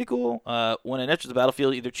Sage is pretty cool. When it enters the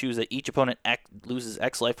battlefield, either choose that each opponent loses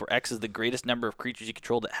X life, where X is the greatest number of creatures you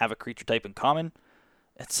control that have a creature type in common.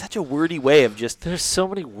 It's such a wordy way of just... There's so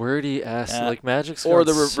many wordy like Magic's or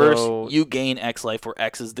the reverse, you gain X life, where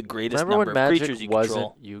X is the greatest number of creatures you control. Remember when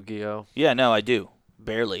Magic wasn't Yu-Gi-Oh? Yeah, no, I do.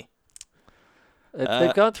 Barely.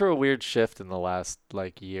 They've gone through a weird shift in the last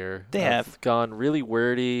year. They have gone really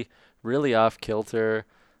wordy, really off-kilter.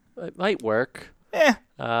 It might work.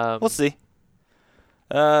 We'll see.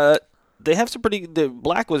 They have some pretty... The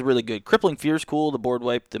black was really good. Crippling Fear is cool. The board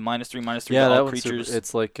wipe, the -3/-3 to all creatures.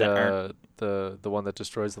 It's like the one that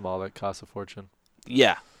destroys them all that costs a fortune.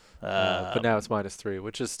 Yeah. But now it's -3,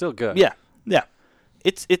 which is still good. Yeah.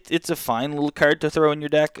 It's a fine little card to throw in your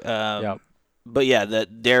deck. But yeah,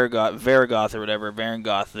 that Varragoth or whatever,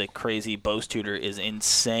 Varangoth, the crazy boast tutor, is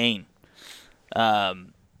insane.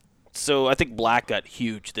 So I think black got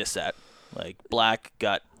huge this set. Like, black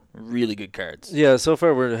got really good cards. Yeah, so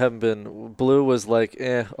far we haven't been... Blue was like,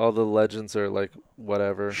 all the legends are like,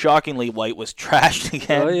 whatever. Shockingly, white was trashed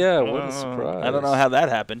again. Oh, yeah, what a surprise. I don't know how that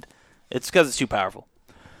happened. It's because it's too powerful.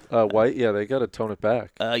 White, yeah, they got to tone it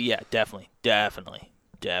back. Yeah, definitely.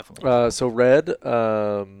 So red,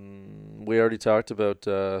 we already talked about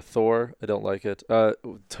Thor. I don't like it.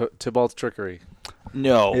 Tybalt's Trickery.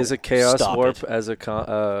 No. Is a Chaos Warp as a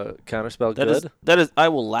counterspell good? That is. I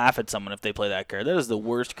will laugh at someone if they play that card. That is the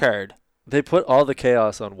worst card. They put all the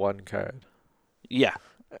Chaos on one card. Yeah.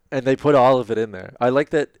 And they put all of it in there. I like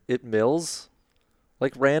that it mills,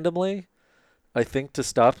 randomly. I think to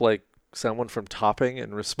stop, someone from topping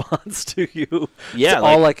in response to you. Yeah. That's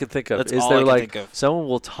all I can think of. That's is all there I can think of. Someone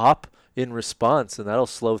will top in response, and that'll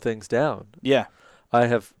slow things down. Yeah. I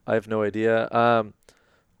have no idea.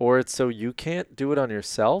 Or it's so you can't do it on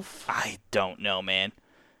yourself? I don't know, man.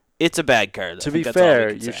 It's a bad card. To be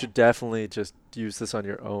fair, you should definitely just use this on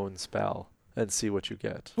your own spell and see what you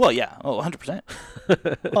get. Well, yeah. 100%.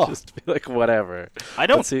 Just be like, whatever. I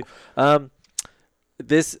don't... Let's see.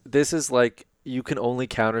 This is you can only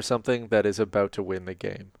counter something that is about to win the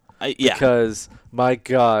game. Yeah. Because, my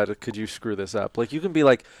God, could you screw this up? You can be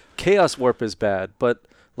Chaos Warp is bad, but,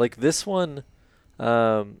 this one...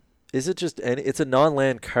 is it just it's a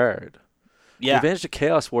non-land card. Yeah. The advantage of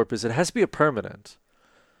Chaos Warp is it has to be a permanent.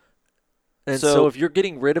 And so if you're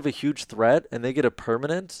getting rid of a huge threat and they get a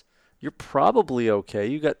permanent, you're probably okay.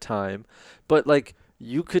 You got time. But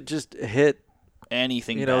you could just hit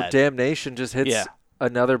anything bad. Damnation just hits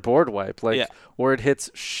another board wipe. Or it hits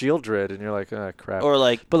Shieldred and you're like, oh crap.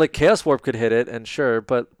 Or But Chaos Warp could hit it, and sure,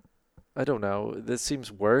 but I don't know. This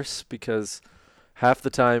seems worse because half the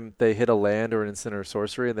time they hit a land or an instant or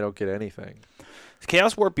sorcery and they don't get anything.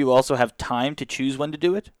 Chaos Warp, you also have time to choose when to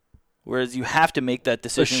do it, whereas you have to make that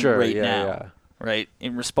decision now, right,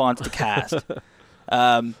 in response to cast.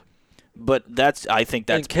 But I think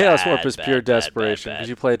that's and Chaos Warp bad, is bad, pure bad, bad, desperation bad. because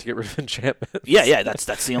you play it to get rid of enchantments. Yeah, that's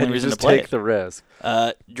the only and reason you to just play take it. the risk.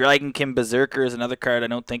 Dragonkin Berserker is another card I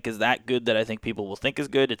don't think is that good that I think people will think is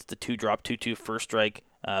good. It's the 2-drop 2/2 first strike.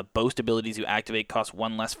 Boast abilities you activate cost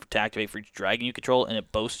 1 less to activate for each dragon you control, and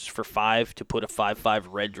it boasts for 5 to put a 5/5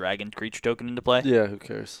 red dragon creature token into play. Yeah, who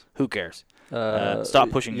cares? Who cares?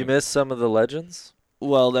 Stop pushing. You missed some of the legends.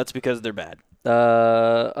 Well, that's because they're bad.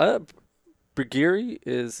 Brigiri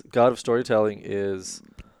is God of Storytelling.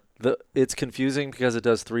 It's confusing because it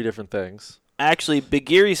does 3 different things. Actually,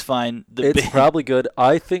 Bigiri's fine. It's probably good.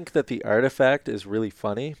 I think that the artifact is really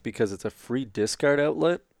funny because it's a free discard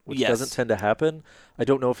outlet, which doesn't tend to happen. I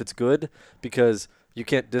don't know if it's good because you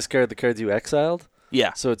can't discard the cards you exiled.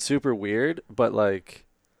 Yeah. So it's super weird, but like.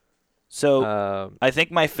 So I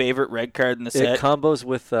think my favorite red card in the set. It combos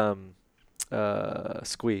with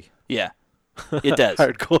Squee. Yeah, it does.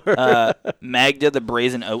 Hardcore. Magda the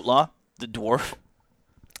Brazen Outlaw, the dwarf.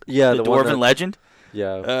 Yeah, the Dwarven Legend.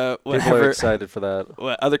 Yeah, people are excited for that.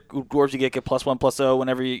 Other dwarves you get +1/+0.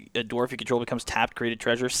 Whenever a dwarf you control becomes tapped, create a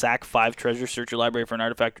treasure. Sack 5 treasures, search your library for an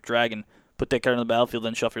artifact or dragon. Put that card on the battlefield,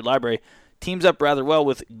 then shuffle your library. Teams up rather well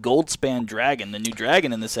with Goldspan Dragon, the new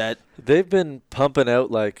dragon in the set. They've been pumping out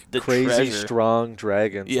like the crazy treasure. Strong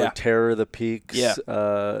dragons, like Terror of the Peaks. Yeah.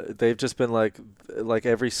 They've just been like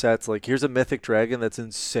every set's like, here's a mythic dragon that's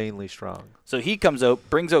insanely strong. So he comes out,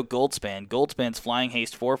 brings out Goldspan. Goldspan's flying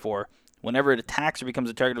haste 4/4. Whenever it attacks or becomes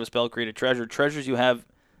a target of a spell, create a treasure. Treasures you have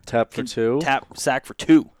tap for 2. Sack for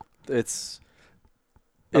 2. It's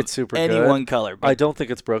super any good. One color. I don't think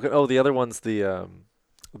it's broken. Oh, the other one's the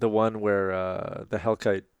one where the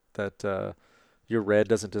Hellkite that your red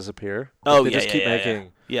doesn't disappear. Oh, they just keep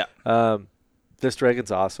making. Yeah. This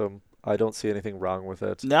dragon's awesome. I don't see anything wrong with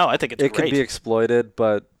it. No, I think it's great. It can be exploited,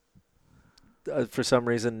 but for some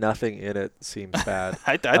reason, nothing in it seems bad.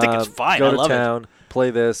 I think it's fine. Go I love to town,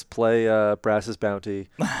 play this, play Brass's Bounty,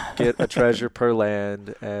 get a treasure per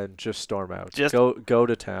land, and just storm out. Go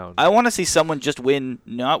to town. I want to see someone just win,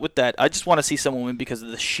 not with that. I just want to see someone win because of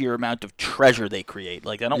the sheer amount of treasure they create.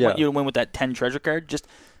 Like, I don't want you to win with that 10 treasure card. Just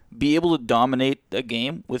be able to dominate a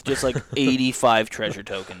game with just like 85 treasure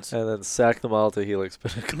tokens. And then sack them all to Helix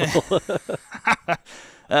Pinnacle.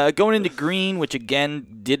 Going into green, which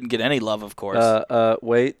again didn't get any love, of course.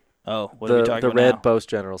 Wait. Oh, what are we talking about The red now? Boast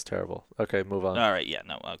General's terrible. Okay, move on. All right, yeah,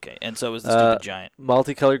 no, okay. And so is the stupid giant.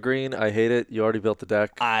 Multicolored green, I hate it. You already built the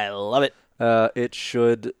deck. I love it.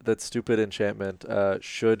 That stupid enchantment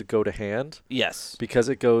should go to hand. Yes. Because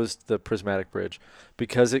it goes the Prismatic Bridge.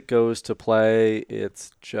 Because it goes to play, it's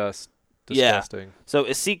just disgusting. Yeah. So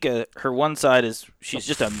Isika, her one side is she's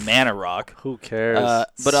just a mana rock. Who cares?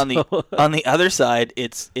 But on the other side,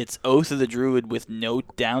 it's Oath of the Druid with no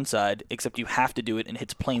downside, except you have to do it and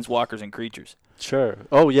hits planeswalkers and creatures. Sure.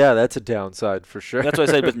 Oh yeah, that's a downside for sure. That's what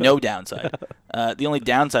I said with no downside. The only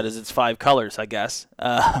downside is it's 5 colors, I guess.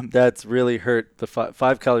 That's really hurt. The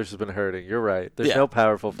 5 colors has been hurting. You're right. There's no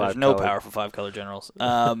powerful 5 color. There's no powerful 5 color generals.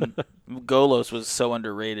 Golos was so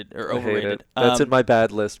underrated or overrated. That's in my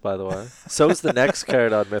bad list, by the way. So is the next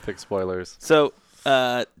card on Mythic Spoilers. So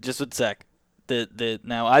just a sec.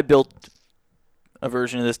 Now I built a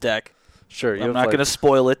version of this deck. Sure. I'm not going to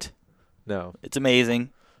spoil it. No. It's amazing.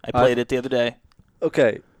 I played it the other day.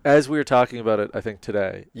 Okay, as we were talking about it, I think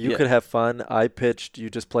today, you could have fun. I pitched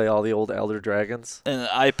you just play all the old Elder Dragons. And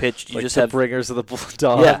I pitched you like just the have Bringers of the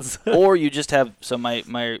Dawns. Yeah. Or you just have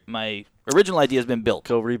my original idea has been built.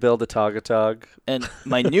 Go rebuild the Togatog. And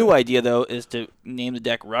my new idea though is to name the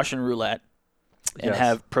deck Russian Roulette and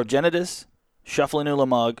have Progenitus, Shuffling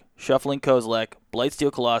Ulamog, Shuffling Kozilek,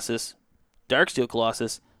 Blightsteel Colossus, Darksteel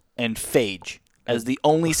Colossus, and Phage as the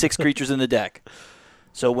only 6 creatures in the deck.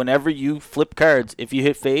 So whenever you flip cards, if you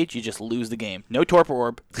hit Phage, you just lose the game. No Torpor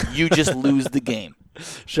Orb, you just lose the game.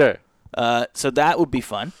 Sure. So that would be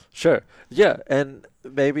fun. Sure. Yeah, and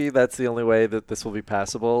maybe that's the only way that this will be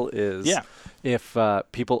passable is if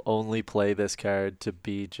people only play this card to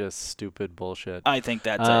be just stupid bullshit. I think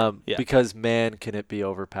that's it. Yeah. Because, man, can it be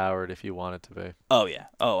overpowered if you want it to be. Oh, yeah.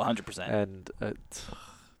 Oh, 100%. And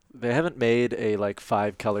they haven't made a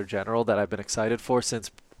 5-color general that I've been excited for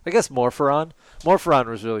since... I guess Morpheron. Morpheron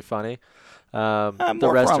was really funny. The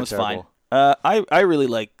rest was fine. I really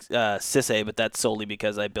like Sisay, but that's solely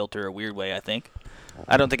because I built her a weird way, I think.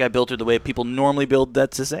 I don't think I built her the way people normally build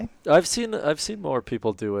that Sisay. I've seen more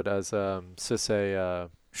people do it as Sisay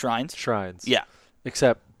Shrines. Yeah.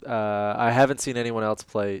 Except I haven't seen anyone else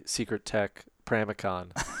play Secret Tech Pramicon,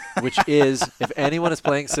 which is, if anyone is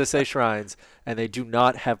playing Sisay Shrines and they do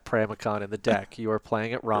not have Pramicon in the deck, you are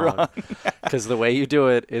playing it wrong. Because the way you do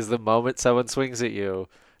it is the moment someone swings at you,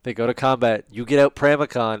 They go to combat. You get out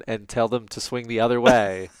Pramicon and tell them to swing the other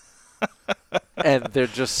way. And they're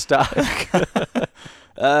just stuck.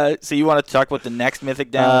 So you want to talk about the next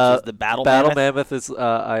mythic down, which is the Battle Mammoth? Mammoth is,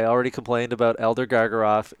 I already complained about Elder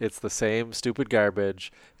Gargaroth. It's the same stupid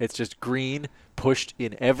garbage. It's just green, pushed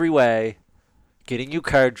in every way, getting you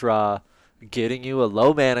card draw, getting you a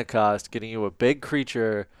low mana cost, getting you a big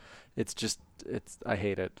creature. I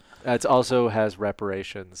hate it. It also has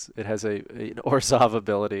reparations. It has an Orzhov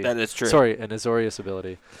ability. That is true. Sorry, an Azorius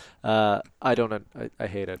ability. I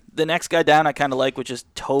hate it. The next guy down I kind of like, which is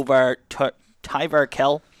Tyvar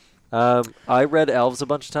Kell. I read Elves a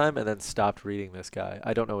bunch of time and then stopped reading this guy.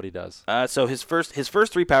 I don't know what he does. So his first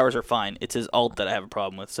 3 powers are fine. It's his ult that I have a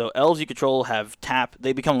problem with. So elves you control have tap.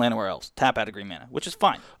 They become Llanowar elves. Tap out of green mana, which is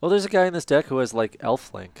fine. Well, there's a guy in this deck who has like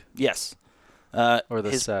Elf Link. Yes. Or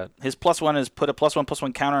the set. His +1 is put a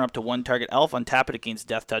 +1/+1 counter on up to one target elf. Untap it against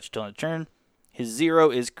Death Touch till end of turn. His 0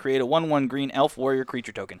 is create a 1/1 green elf warrior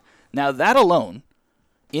creature token. Now that alone,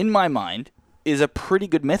 in my mind, is a pretty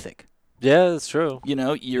good mythic. Yeah, that's true. You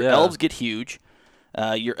know, your elves get huge.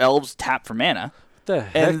 Your elves tap for mana. What the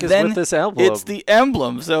heck is with this emblem? It's the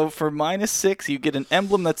emblem. So for -6, you get an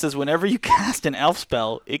emblem that says whenever you cast an elf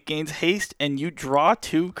spell, it gains haste and you draw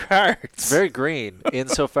 2 cards. It's very green,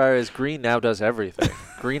 insofar as green now does everything.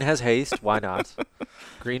 Green has haste. Why not?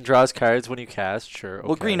 Green draws cards when you cast. Sure. Okay.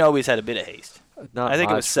 Well, green always had a bit of haste. Not I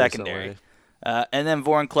think it was much secondary. recently. And then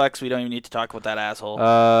Vorinclex, we don't even need to talk about that asshole.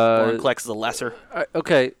 Vorinclex is a lesser.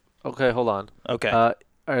 Okay, hold on. Okay.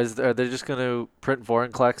 Are they just going to print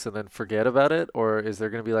Vorinclex and then forget about it? Or is there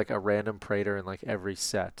going to be like a random Praetor in like every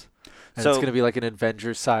set? And it's going to be like an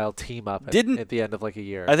Avengers-style team-up at the end of like a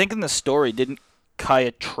year. I think in the story, didn't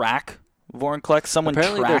Kaya track Vorinclex? Someone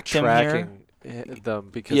Apparently tracked him they're here? tracking them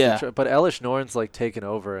because but Elish Norn's like taken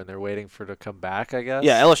over and they're waiting for it to come back, I guess.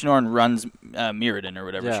 Yeah, Elish Norn runs Mirrodin or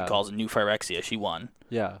whatever she Yeah. calls it, New Phyrexia. She won.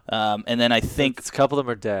 Yeah. And then I think a couple of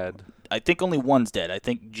them are dead. I think only one's dead. I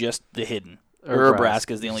think just the hidden.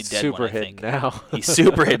 Urabrask is the only dead super one, I hidden think. now. He's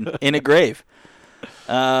super hidden in a grave.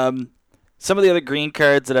 Some of the other green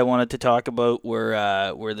cards that I wanted to talk about were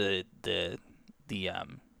the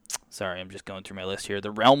sorry, I'm just going through my list here.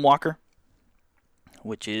 The Realm Walker,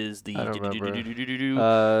 which is the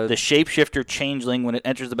shapeshifter changeling. When it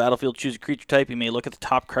enters the battlefield, choose a creature type. You may look at the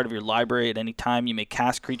top card of your library at any time. You may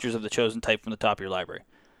cast creatures of the chosen type from the top of your library.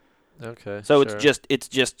 Okay. So sure. it's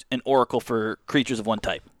just an oracle for creatures of one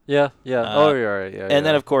type. Yeah. You're right. Yeah. And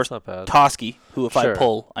then of course not bad. Toski, who if I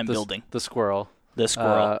pull, I'm the, building. The squirrel. The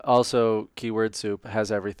squirrel. Also, Keyword Soup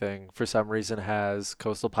has everything. For some reason, has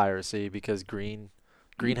Coastal Piracy because green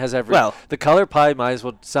has every. Well, the color pie might as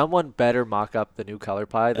well. Someone better mock up the new color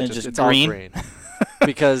pie. That just it's green? all green.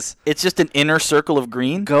 Because it's just an inner circle of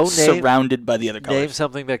green surrounded by the other colors. Name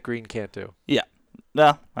something that green can't do. Yeah.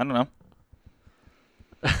 No, I don't know.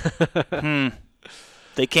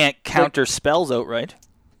 They can't counter spells outright.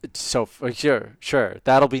 So sure.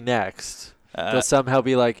 That'll be next. They'll somehow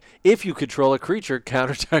be like, if you control a creature,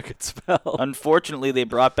 counter target spell. Unfortunately, they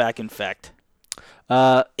brought back Infect.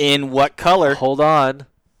 In what color? Hold on.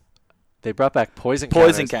 They brought back poison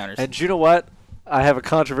counters. And you know what? I have a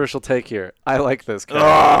controversial take here. I like this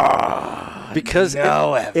card. Because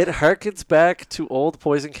it harkens back to old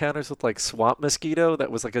poison counters with like Swamp Mosquito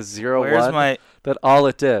that was like a 0/1. That all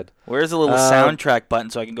it did. Where's the little soundtrack button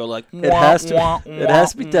so I can go like... It has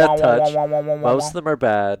to be Death Touch. Most of them are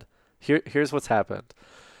bad. Here's what's happened.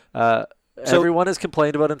 Everyone has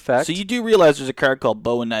complained about Infect. So you do realize there's a card called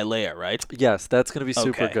Bow and Nylea, right? Yes, that's going to be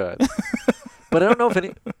super good. But I don't know if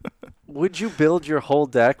any... Would you build your whole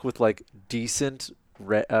deck with like decent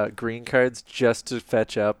green cards just to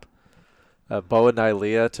fetch up Bow and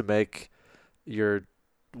Nylea to make your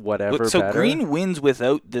whatever better? Green wins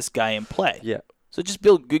without this guy in play. Yeah. So just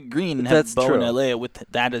build good green and have Bow and Nylea with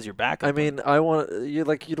that as your backup. I mean,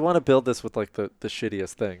 you'd want to build this with like the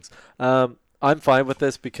shittiest things. I'm fine with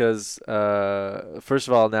this because first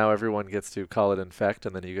of all, now everyone gets to call it Infect,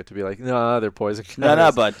 and then you get to be like, no, they're poison counters.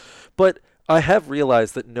 No, bud. But I have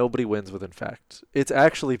realized that nobody wins with Infect. It's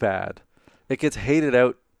actually bad. It gets hated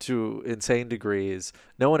out to insane degrees.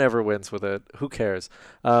 No one ever wins with it. Who cares?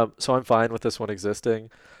 So I'm fine with this one existing.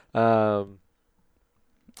 I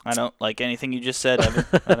don't like anything you just said, Evan.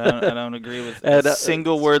 I don't agree with a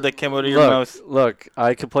single word that came out of your mouth. Look,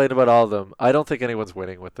 I complain about all of them. I don't think anyone's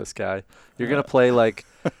winning with this guy. You're going to play like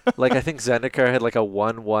I think Zendikar had like a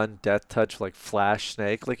 1/1 Death Touch like Flash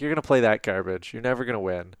Snake. Like you're going to play that garbage. You're never going to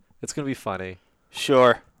win. It's going to be funny.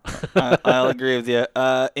 Sure. I'll agree with you.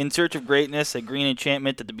 In Search of Greatness, a green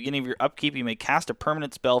enchantment. At the beginning of your upkeep, you may cast a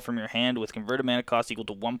permanent spell from your hand with converted mana cost equal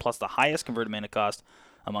to 1 plus the highest converted mana cost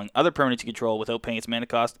among other permanents you control without paying its mana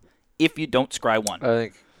cost if you don't scry 1. I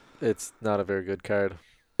think it's not a very good card.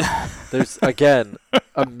 There's, again,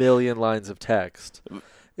 a million lines of text.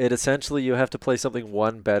 It essentially, you have to play something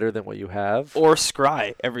 1 better than what you have. Or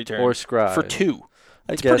scry every turn. Or scry. For 2.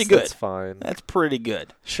 That's I guess pretty good. That's fine. That's pretty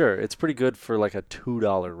good. Sure, it's pretty good for like a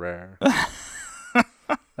 $2 rare.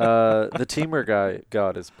 The Teamer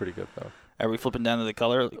God is pretty good, though. Are we flipping down to the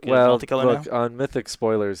color? Well, multicolor look, now? on Mythic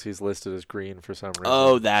Spoilers, he's listed as green for some reason.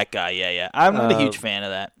 Oh, that guy. Yeah. I'm not a huge fan of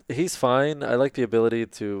that. He's fine. I like the ability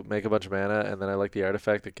to make a bunch of mana, and then I like the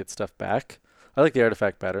artifact that gets stuff back. I like the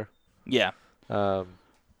artifact better. Yeah.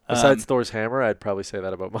 Besides Thor's Hammer, I'd probably say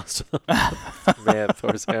that about most of them. Man,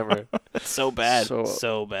 Thor's Hammer. So bad.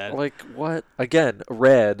 So bad. Like, what? Again,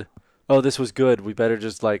 red. Oh, this was good. We better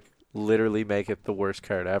just, like, literally make it the worst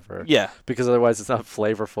card ever. Yeah. Because otherwise it's not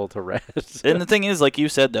flavorful to red. And the thing is, like you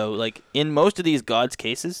said, though, like, in most of these gods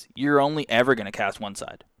cases, you're only ever going to cast one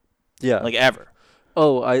side. Yeah. Like, ever.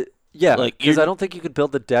 Oh, yeah, like, because I don't think you could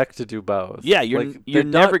build the deck to do both. Yeah, you're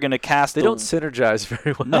never going to cast. They don't synergize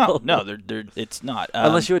very well. No, they're it's not.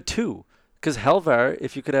 Unless you had 2, because Helvar,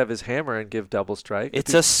 if you could have his hammer and give double strike,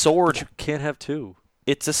 it's a sword. But you can't have 2.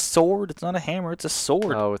 It's a sword. It's not a hammer. It's a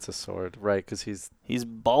sword. Oh, it's a sword, right? Because he's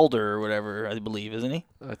Baldur or whatever, I believe, isn't he?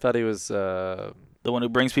 I thought he was the one who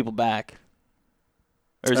brings people back.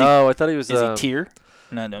 Or is he? Oh, I thought he was. Is he Tyr?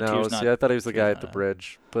 No, Tyr's not. See, I thought he was the guy at the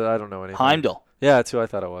bridge, but I don't know anything. Heimdall. Yeah, that's who I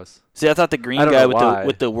thought it was. See, I thought the green guy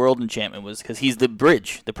with the world enchantment was because he's the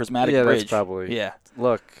bridge, the prismatic bridge. Yeah, that's probably. Yeah.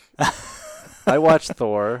 Look, I watched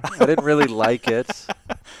Thor. I didn't really like it.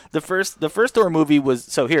 The first Thor movie was.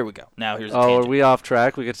 So here we go. Now here's. Are we off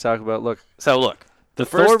track? We get to talk about. Look. The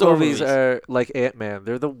first Thor movies are like Ant-Man.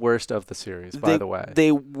 They're the worst of the series, by the way.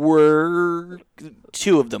 They were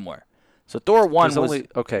 2 of them were. So Thor 1 was only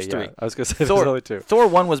okay. Yeah, 3. I was gonna say there's only 2. Thor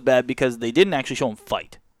 1 was bad because they didn't actually show him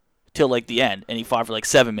fight till like the end, and he fought for like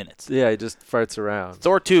 7 minutes. Yeah, he just farts around.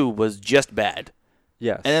 Thor 2 was just bad.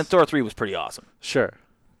 Yes. And then Thor 3 was pretty awesome. Sure.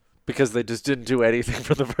 Because they just didn't do anything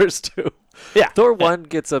for the first 2. Yeah. Thor 1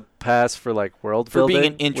 gets a pass for like world building. For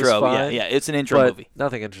being an intro, yeah, it's an intro movie.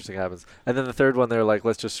 Nothing interesting happens. And then the third one, they're like,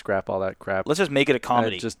 let's just scrap all that crap. Let's just make it a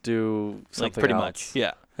comedy. And just do something like pretty else. Much,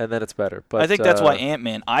 yeah. And then it's better. But I think that's why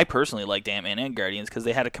Ant-Man. I personally liked Ant-Man and Guardians because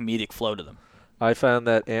they had a comedic flow to them. I found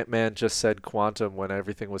that Ant-Man just said quantum when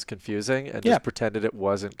everything was confusing and just pretended it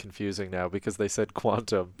wasn't confusing now because they said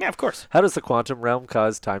quantum. Yeah, of course. How does the quantum realm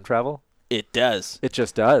cause time travel? It does. It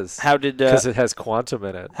just does. How did because it has quantum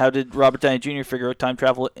in it. How did Robert Downey Jr. figure out time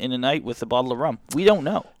travel in a night with a bottle of rum? We don't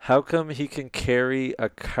know. How come he can carry a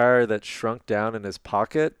car that shrunk down in his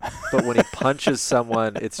pocket, but when he punches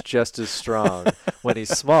someone, it's just as strong when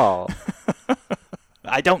he's small?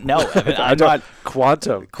 I don't know. I'm not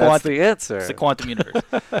quantum. That's the answer. It's the quantum universe.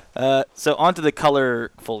 So on to the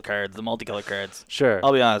colorful cards, the multicolor cards. Sure.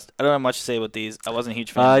 I'll be honest. I don't have much to say about these. I wasn't a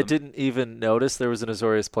huge fan of them. I didn't even notice there was an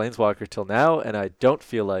Azorius Planeswalker till now, and I don't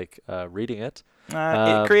feel like reading it.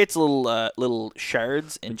 It creates little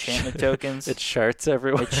shards, enchantment tokens. It sharts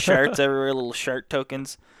everywhere. Little shart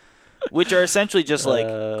tokens, which are essentially just like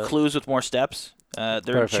clues with more steps. They're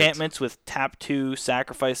Perfect. Enchantments with tap 2,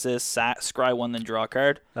 sacrifice this, scry 1, then draw a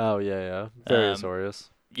card. Oh, yeah. Very Azorius.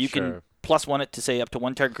 You can +1 it to say up to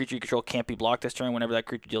 1 target creature you control can't be blocked this turn. Whenever that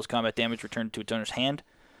creature deals combat damage, return it to its owner's hand.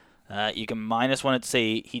 You can -1 it to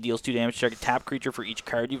say he deals 2 damage to target tap creature for each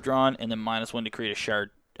card you've drawn, and then -1 to create a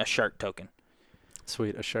shard token.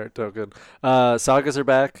 Sweet, a shard token. Sagas are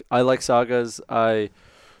back. I like sagas. None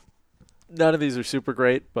of these are super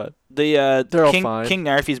great, but they're all fine. King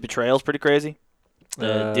Narfi's Betrayal is pretty crazy.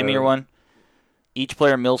 The Dimir one. Each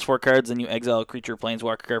player mills 4 cards, then you exile a creature or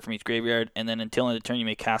planeswalker card from each graveyard, and then until end of turn you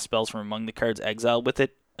may cast spells from among the cards exiled with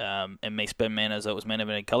it, and may spend mana as though it was mana of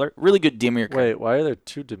any color. Really good Dimir card. Wait, why are there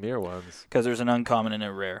 2 Dimir ones? Because there's an uncommon and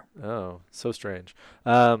a rare. Oh, so strange.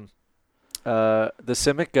 The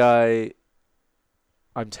Simic guy,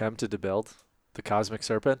 I'm tempted to build. The Cosmic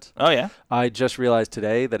Serpent. Oh, yeah? I just realized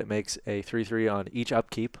today that it makes a 3/3 on each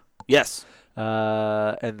upkeep. Yes.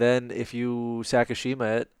 And then if you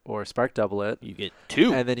Sakashima it or Spark Double it, you get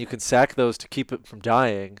 2. And then you can sack those to keep it from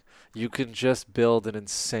dying. You can just build an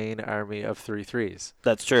insane army of 3/3s.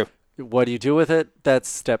 That's true. What do you do with it? That's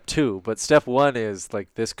step 2. But step 1 is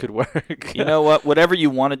like this could work. You know what? Whatever you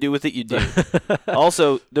want to do with it, you do.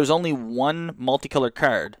 Also, there's only one multicolored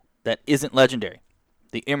card that isn't legendary: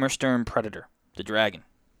 the Immersturm Predator, the dragon.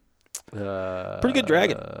 Pretty good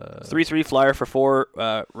dragon. 3/3 flyer for 4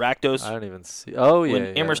 Rakdos. I don't even see. Oh, yeah.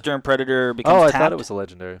 When Immersturm Predator becomes tapped, thought it was a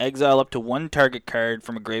legendary. Exile up to 1 target card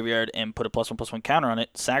from a graveyard and put a +1/+1 counter on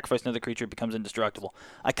it. Sacrifice another creature, it becomes indestructible.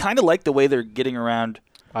 I kind of like the way they're getting around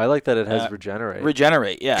I like that it has regenerate.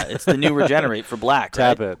 Regenerate, yeah. It's the new regenerate for black,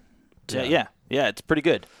 Tap right? it. Yeah, it's pretty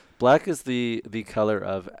good. Black is the color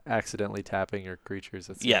of accidentally tapping your creatures.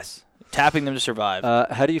 Yes, tapping them to survive.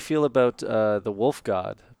 How do you feel about the Wolf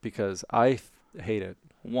God? Because I hate it.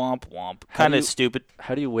 Womp womp. Kind of stupid.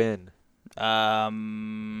 How do you win?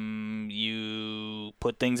 You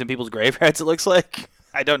put things in people's graveyards, it looks like.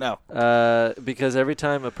 I don't know. Because every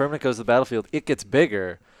time a permanent goes to the battlefield, it gets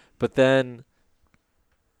bigger, but then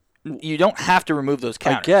you don't have to remove those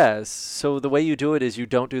counters. I guess. So the way you do it is you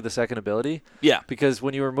don't do the second ability. Yeah. Because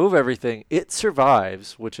when you remove everything, it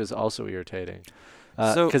survives, which is also irritating.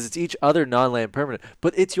 Because it's each other non-land permanent.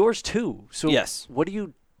 But it's yours too. So yes. What do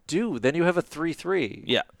you do? Then you have a 3/3.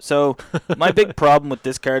 Yeah. So my big problem with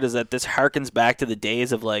this card is that this harkens back to the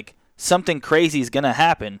days of like something crazy is going to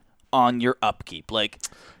happen on your upkeep. Like,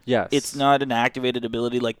 yes. It's not an activated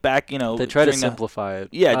ability. Like back, you know, they try to simplify it.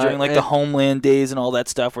 Yeah, during like the Homeland days and all that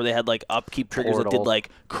stuff where they had like upkeep triggers that did like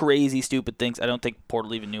crazy stupid things. I don't think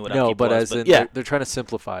Portal even knew what upkeep was. They're trying to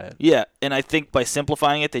simplify it. Yeah, and I think by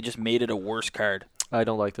simplifying it, they just made it a worse card. I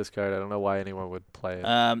don't like this card. I don't know why anyone would play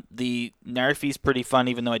it. The Narfi's pretty fun,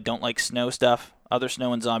 even though I don't like snow stuff. Other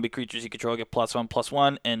snow and zombie creatures you control get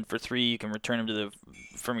 +1/+1, and for 3 you can return them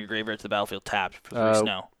from your graveyard to the battlefield tapped for 3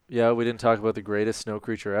 snow. Yeah, we didn't talk about the greatest snow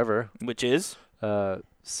creature ever. Which is?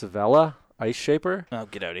 Savella, Ice Shaper. Oh,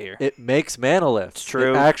 get out of here. It makes manaliths. It's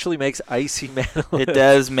true. It actually makes icy manaliths. It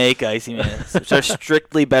does make icy manaliths, which are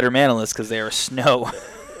strictly better manaliths because they are snow.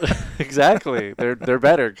 Exactly. They're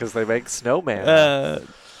better because they make snow mana.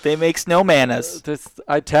 They make snow manas.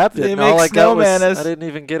 I tapped it. They and make all I snow got was, manas. I didn't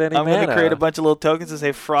even get any I'm mana. going to create a bunch of little tokens and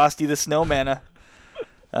say Frosty the Snow Mana.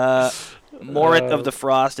 Morit of the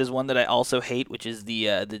Frost is one that I also hate, which is the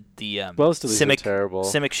most of these are terrible.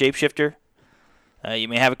 Simic Shapeshifter. You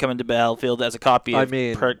may have it come into battlefield as a copy of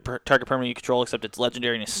target permanent you control, except it's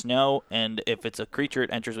legendary and is snow, and if it's a creature, it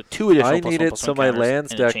enters with 2 additional I need it so my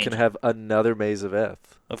lands deck can have another Maze of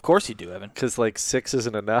Ith. Of course you do, Evan. Because, 6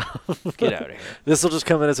 isn't enough. Get out of here. This will just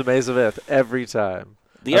come in as a Maze of Ith every time.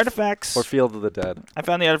 The artifacts... Or Field of the Dead. I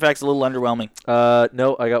found the artifacts a little underwhelming.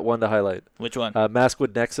 No, I got one to highlight. Which one?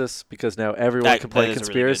 Maskwood Nexus, because now everyone can play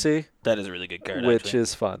Conspiracy. That is a really good card, which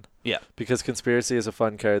is fun. Yeah. Because Conspiracy is a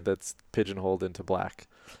fun card that's pigeonholed into black.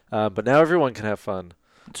 But now everyone can have fun.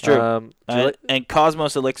 It's true. And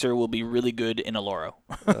Cosmos Elixir will be really good in Aloro.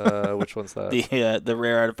 Which one's that? The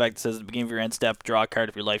rare artifact that says at the beginning of your end step, draw a card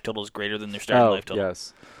if your life total is greater than their starting life total.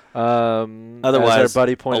 Yes. Otherwise, as our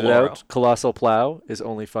buddy pointed out, Colossal Plow is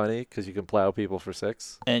only funny because you can plow people for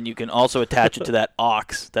 6. And you can also attach it to that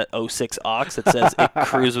Ox, that 06 Ox that says it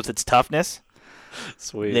crews with its toughness.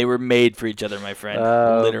 Sweet. They were made for each other, my friend.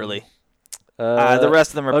 Literally. The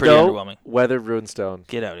rest of them are pretty underwhelming. Weathered Runestone.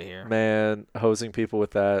 Get out of here. Man, hosing people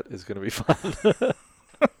with that is going to be fun.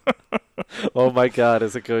 Oh my God,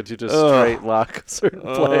 is it going to just straight lock certain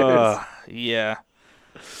players? Yeah.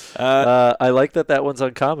 I like that one's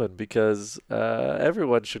uncommon because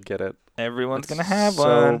everyone should get it. Everyone's going to have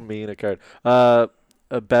one. So mean a card. A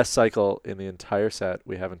best cycle in the entire set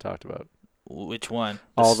we haven't talked about. Which one?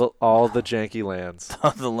 All the janky lands.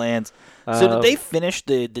 All the lands. So did they finish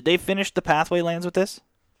the pathway lands with this?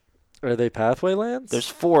 Are they pathway lands? There's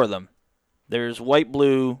 4 of them. There's white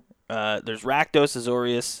blue. There's Rakdos,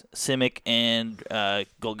 Azorius, Simic, and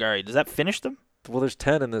Golgari. Does that finish them? Well, there's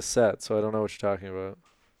 10 in this set, so I don't know what you're talking about.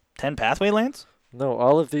 10 pathway lands? No,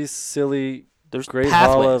 all of these silly. There's Great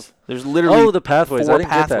pathways. Hall of, There's literally the pathways. 4 I didn't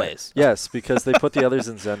pathways. Get that. Yes, because they put the others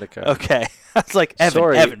in Zendikar. Okay. I was like,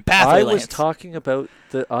 Sorry, Evan, pathway I lands. was talking about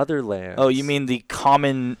the other lands. Oh, you mean the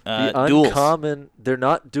common the duels? Uncommon. They're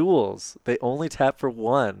not duels. They only tap for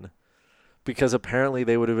 1 because apparently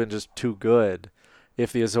they would have been just too good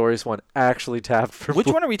if the Azorius one actually tapped for Which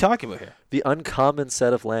one are we talking about here? The uncommon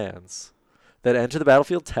set of lands that enter the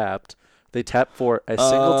battlefield tapped. They tap for a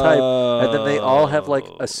single type, and then they all have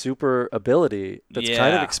a super ability that's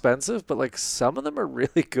kind of expensive, but some of them are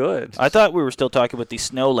really good. I thought we were still talking about the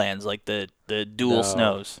snow lands, like the dual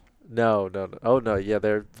snows. No. Oh, no, yeah,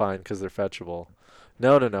 they're fine because they're fetchable.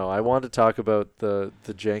 No. I want to talk about the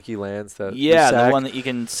janky lands that the one that you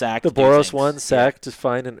can sack. The Boros one, sack to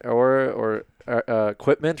find an aura or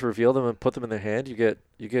equipment, reveal them, and put them in their hand. You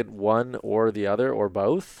get one or the other or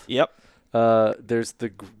both. Yep. There's the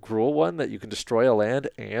Gruul one that you can destroy a land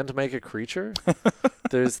and make a creature.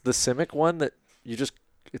 There's the Simic one that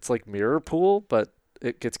it's like Mirror Pool, but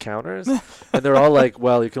it gets counters. And they're all you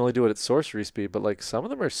can only do it at sorcery speed, but some of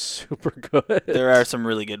them are super good. There are some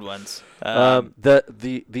really good ones.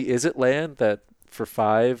 The Izzet land that for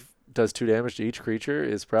 5 does 2 damage to each creature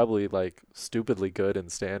is probably like stupidly good in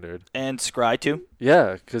standard. And Scry too.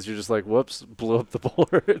 Yeah, because you're just like, whoops, blew up the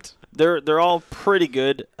board. They're all pretty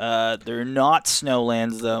good. They're not snow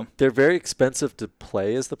lands though. They're very expensive to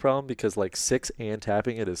play is the problem, because like 6 and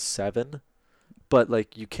tapping it is 7, but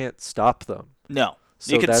like you can't stop them. No,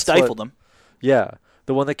 So you can that's stifle what- them. Yeah.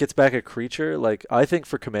 The one that gets back a creature, like I think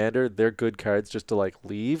for Commander, they're good cards just to like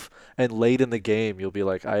leave, and late in the game you'll be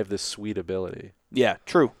like, I have this sweet ability. Yeah,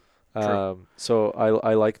 true. True. So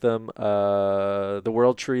I like them. The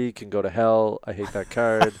World Tree can go to hell. I hate that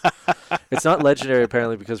card. It's not legendary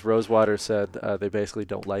apparently, because Rosewater said they basically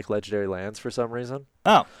don't like legendary lands for some reason.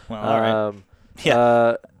 Oh, well, all right.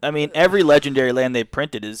 Yeah. I mean, every legendary land they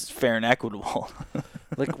printed is fair and equitable.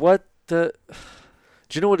 Like what the?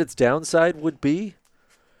 Do you know what its downside would be?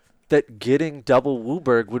 That getting double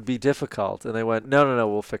Wooburg would be difficult, and they went, no,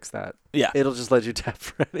 we'll fix that. Yeah. It'll just let you tap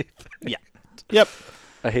for anything. Yeah. Yep.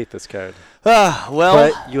 I hate this card. Well,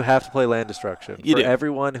 But you have to play land destruction. You For do.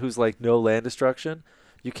 everyone who's like no land destruction,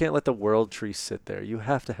 you can't let the World Tree sit there. You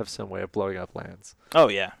have to have some way of blowing up lands. oh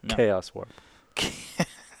yeah. No. Chaos Warp.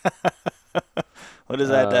 What is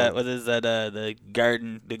that? What is that? The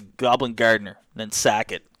Goblin Gardener. Then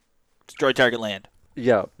sack it. Destroy target land.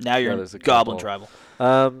 Yeah. Now you're there's in a Goblin couple.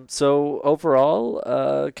 Tribal. So overall,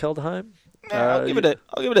 Keldheim. I'll give it a.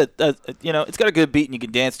 It's got a good beat and you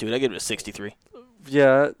can dance to it. I give it a 63.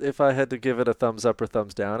 Yeah, if I had to give it a thumbs up or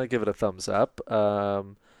thumbs down, I'd give it a thumbs up.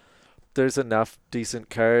 There's enough decent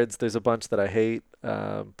cards. There's a bunch that I hate,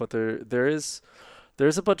 but there's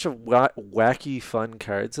a bunch of wacky fun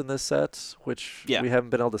cards in this set, which we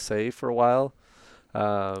haven't been able to say for a while,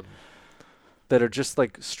 that are just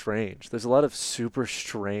like strange. There's a lot of super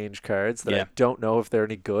strange cards that I don't know if they're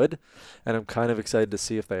any good, and I'm kind of excited to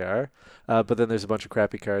see if they are. But then there's a bunch of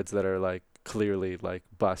crappy cards that are like clearly like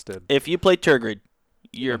busted. If you play Turgid,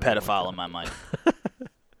 you're a pedophile in my mind.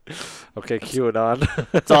 Okay,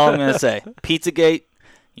 QAnon. That's all I'm going to say. Pizzagate,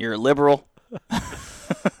 you're a liberal.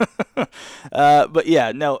 But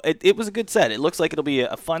yeah, no, it was a good set. It looks like it'll be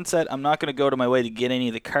a fun set. I'm not going to go to my way to get any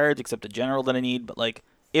of the cards except the general that I need. But like,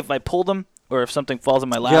 if I pull them or if something falls in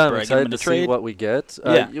my lap I'm or I get them excited in a to trade, see what we get.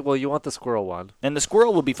 Well, you want the squirrel one. And the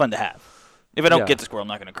squirrel will be fun to have. If I don't get the squirrel, I'm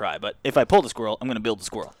not going to cry. But if I pull the squirrel, I'm going to build the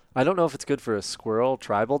squirrel. I don't know if it's good for a squirrel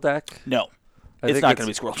tribal deck. No. I It's think not going to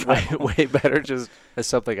be squirrel tribal. Way better just as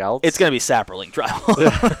something else. It's going to be Saproling tribal.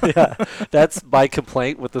 Yeah, that's my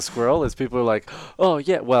complaint with the squirrel is people are like, oh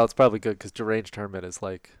yeah, well it's probably good because Deranged Hermit is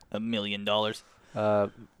like $1 million.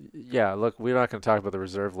 yeah. Look, we're not going to talk about the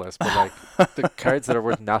reserve list, but like the cards that are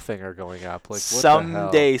worth nothing are going up. Like what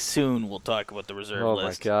Someday the hell? soon we'll talk about the reserve Oh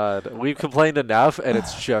list. my god, we've complained enough, and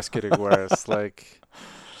it's just getting worse. Like.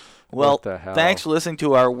 Well, what the hell? thanks for listening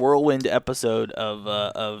to our whirlwind episode of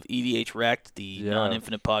EDH Rect, the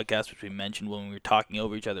non-infinite podcast, which we mentioned when we were talking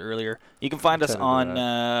over each other earlier. You can find us on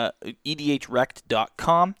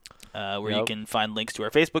edhrect.com, where you can find links to our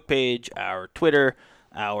Facebook page, our Twitter,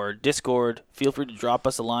 our Discord. Feel free to drop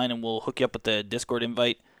us a line, and we'll hook you up with the Discord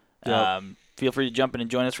invite. Feel free to jump in and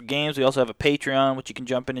join us for games. We also have a Patreon, which you can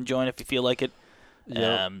jump in and join if you feel like it.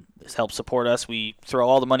 This helps support us. We throw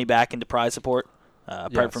all the money back into prize support.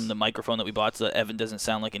 Apart from the microphone that we bought so that Evan doesn't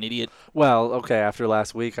sound like an idiot. Well, okay, after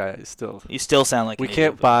last week, You still sound like an idiot. We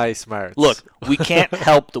can't buy smarts. Look, we can't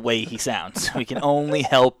help the way he sounds. We can only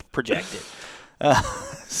help project it.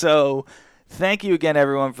 So, thank you again,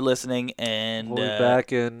 everyone, for listening. And we'll be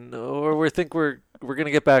back we're going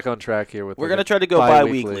to get back on track here with we're going to try to go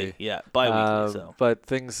bi-weekly. Yeah, bi-weekly. But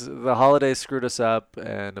the holidays screwed us up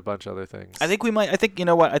and a bunch of other things. I think you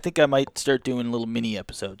know what? I think I might start doing little mini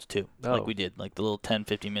episodes too, like we did, like the little 10,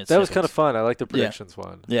 15 minutes. That was kind of fun. I like the predictions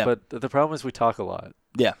one. Yeah. But the problem is we talk a lot.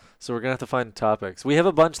 Yeah. So we're going to have to find topics. We have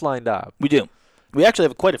a bunch lined up. We do. We actually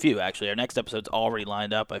have quite a few, actually. Our next episode's already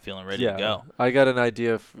lined up. I feel ready to go. I got an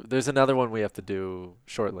idea. There's another one we have to do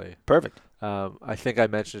shortly. Perfect. I think I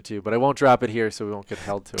mentioned it to you, but I won't drop it here so we won't get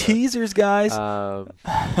held to it. Teasers, guys.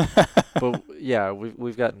 But, yeah,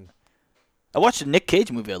 we've gotten... I watched a Nick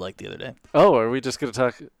Cage movie I liked the other day. Oh, are we just going to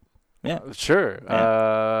talk... Yeah. Sure.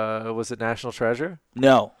 Yeah. Was it National Treasure?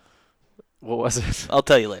 No. What was it? I'll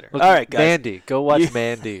tell you later. Look, all right, guys. Mandy. Go watch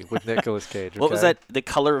Mandy with Nicolas Cage. What was that? The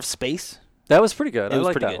Color of Space? That was pretty good. It was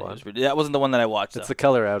like pretty that good. one. That wasn't the one that I watched. It's the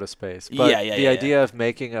color out of space. But the idea of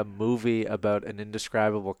making a movie about an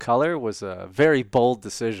indescribable color was a very bold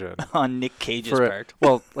decision on Nick Cage's part.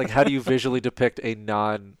 Well, like how do you visually depict a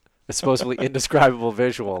supposedly indescribable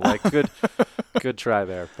visual? Like good try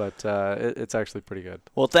there, but it's actually pretty good.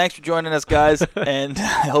 Well, thanks for joining us, guys, and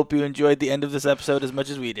I hope you enjoyed the end of this episode as much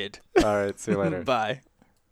as we did. All right, see you later. Bye.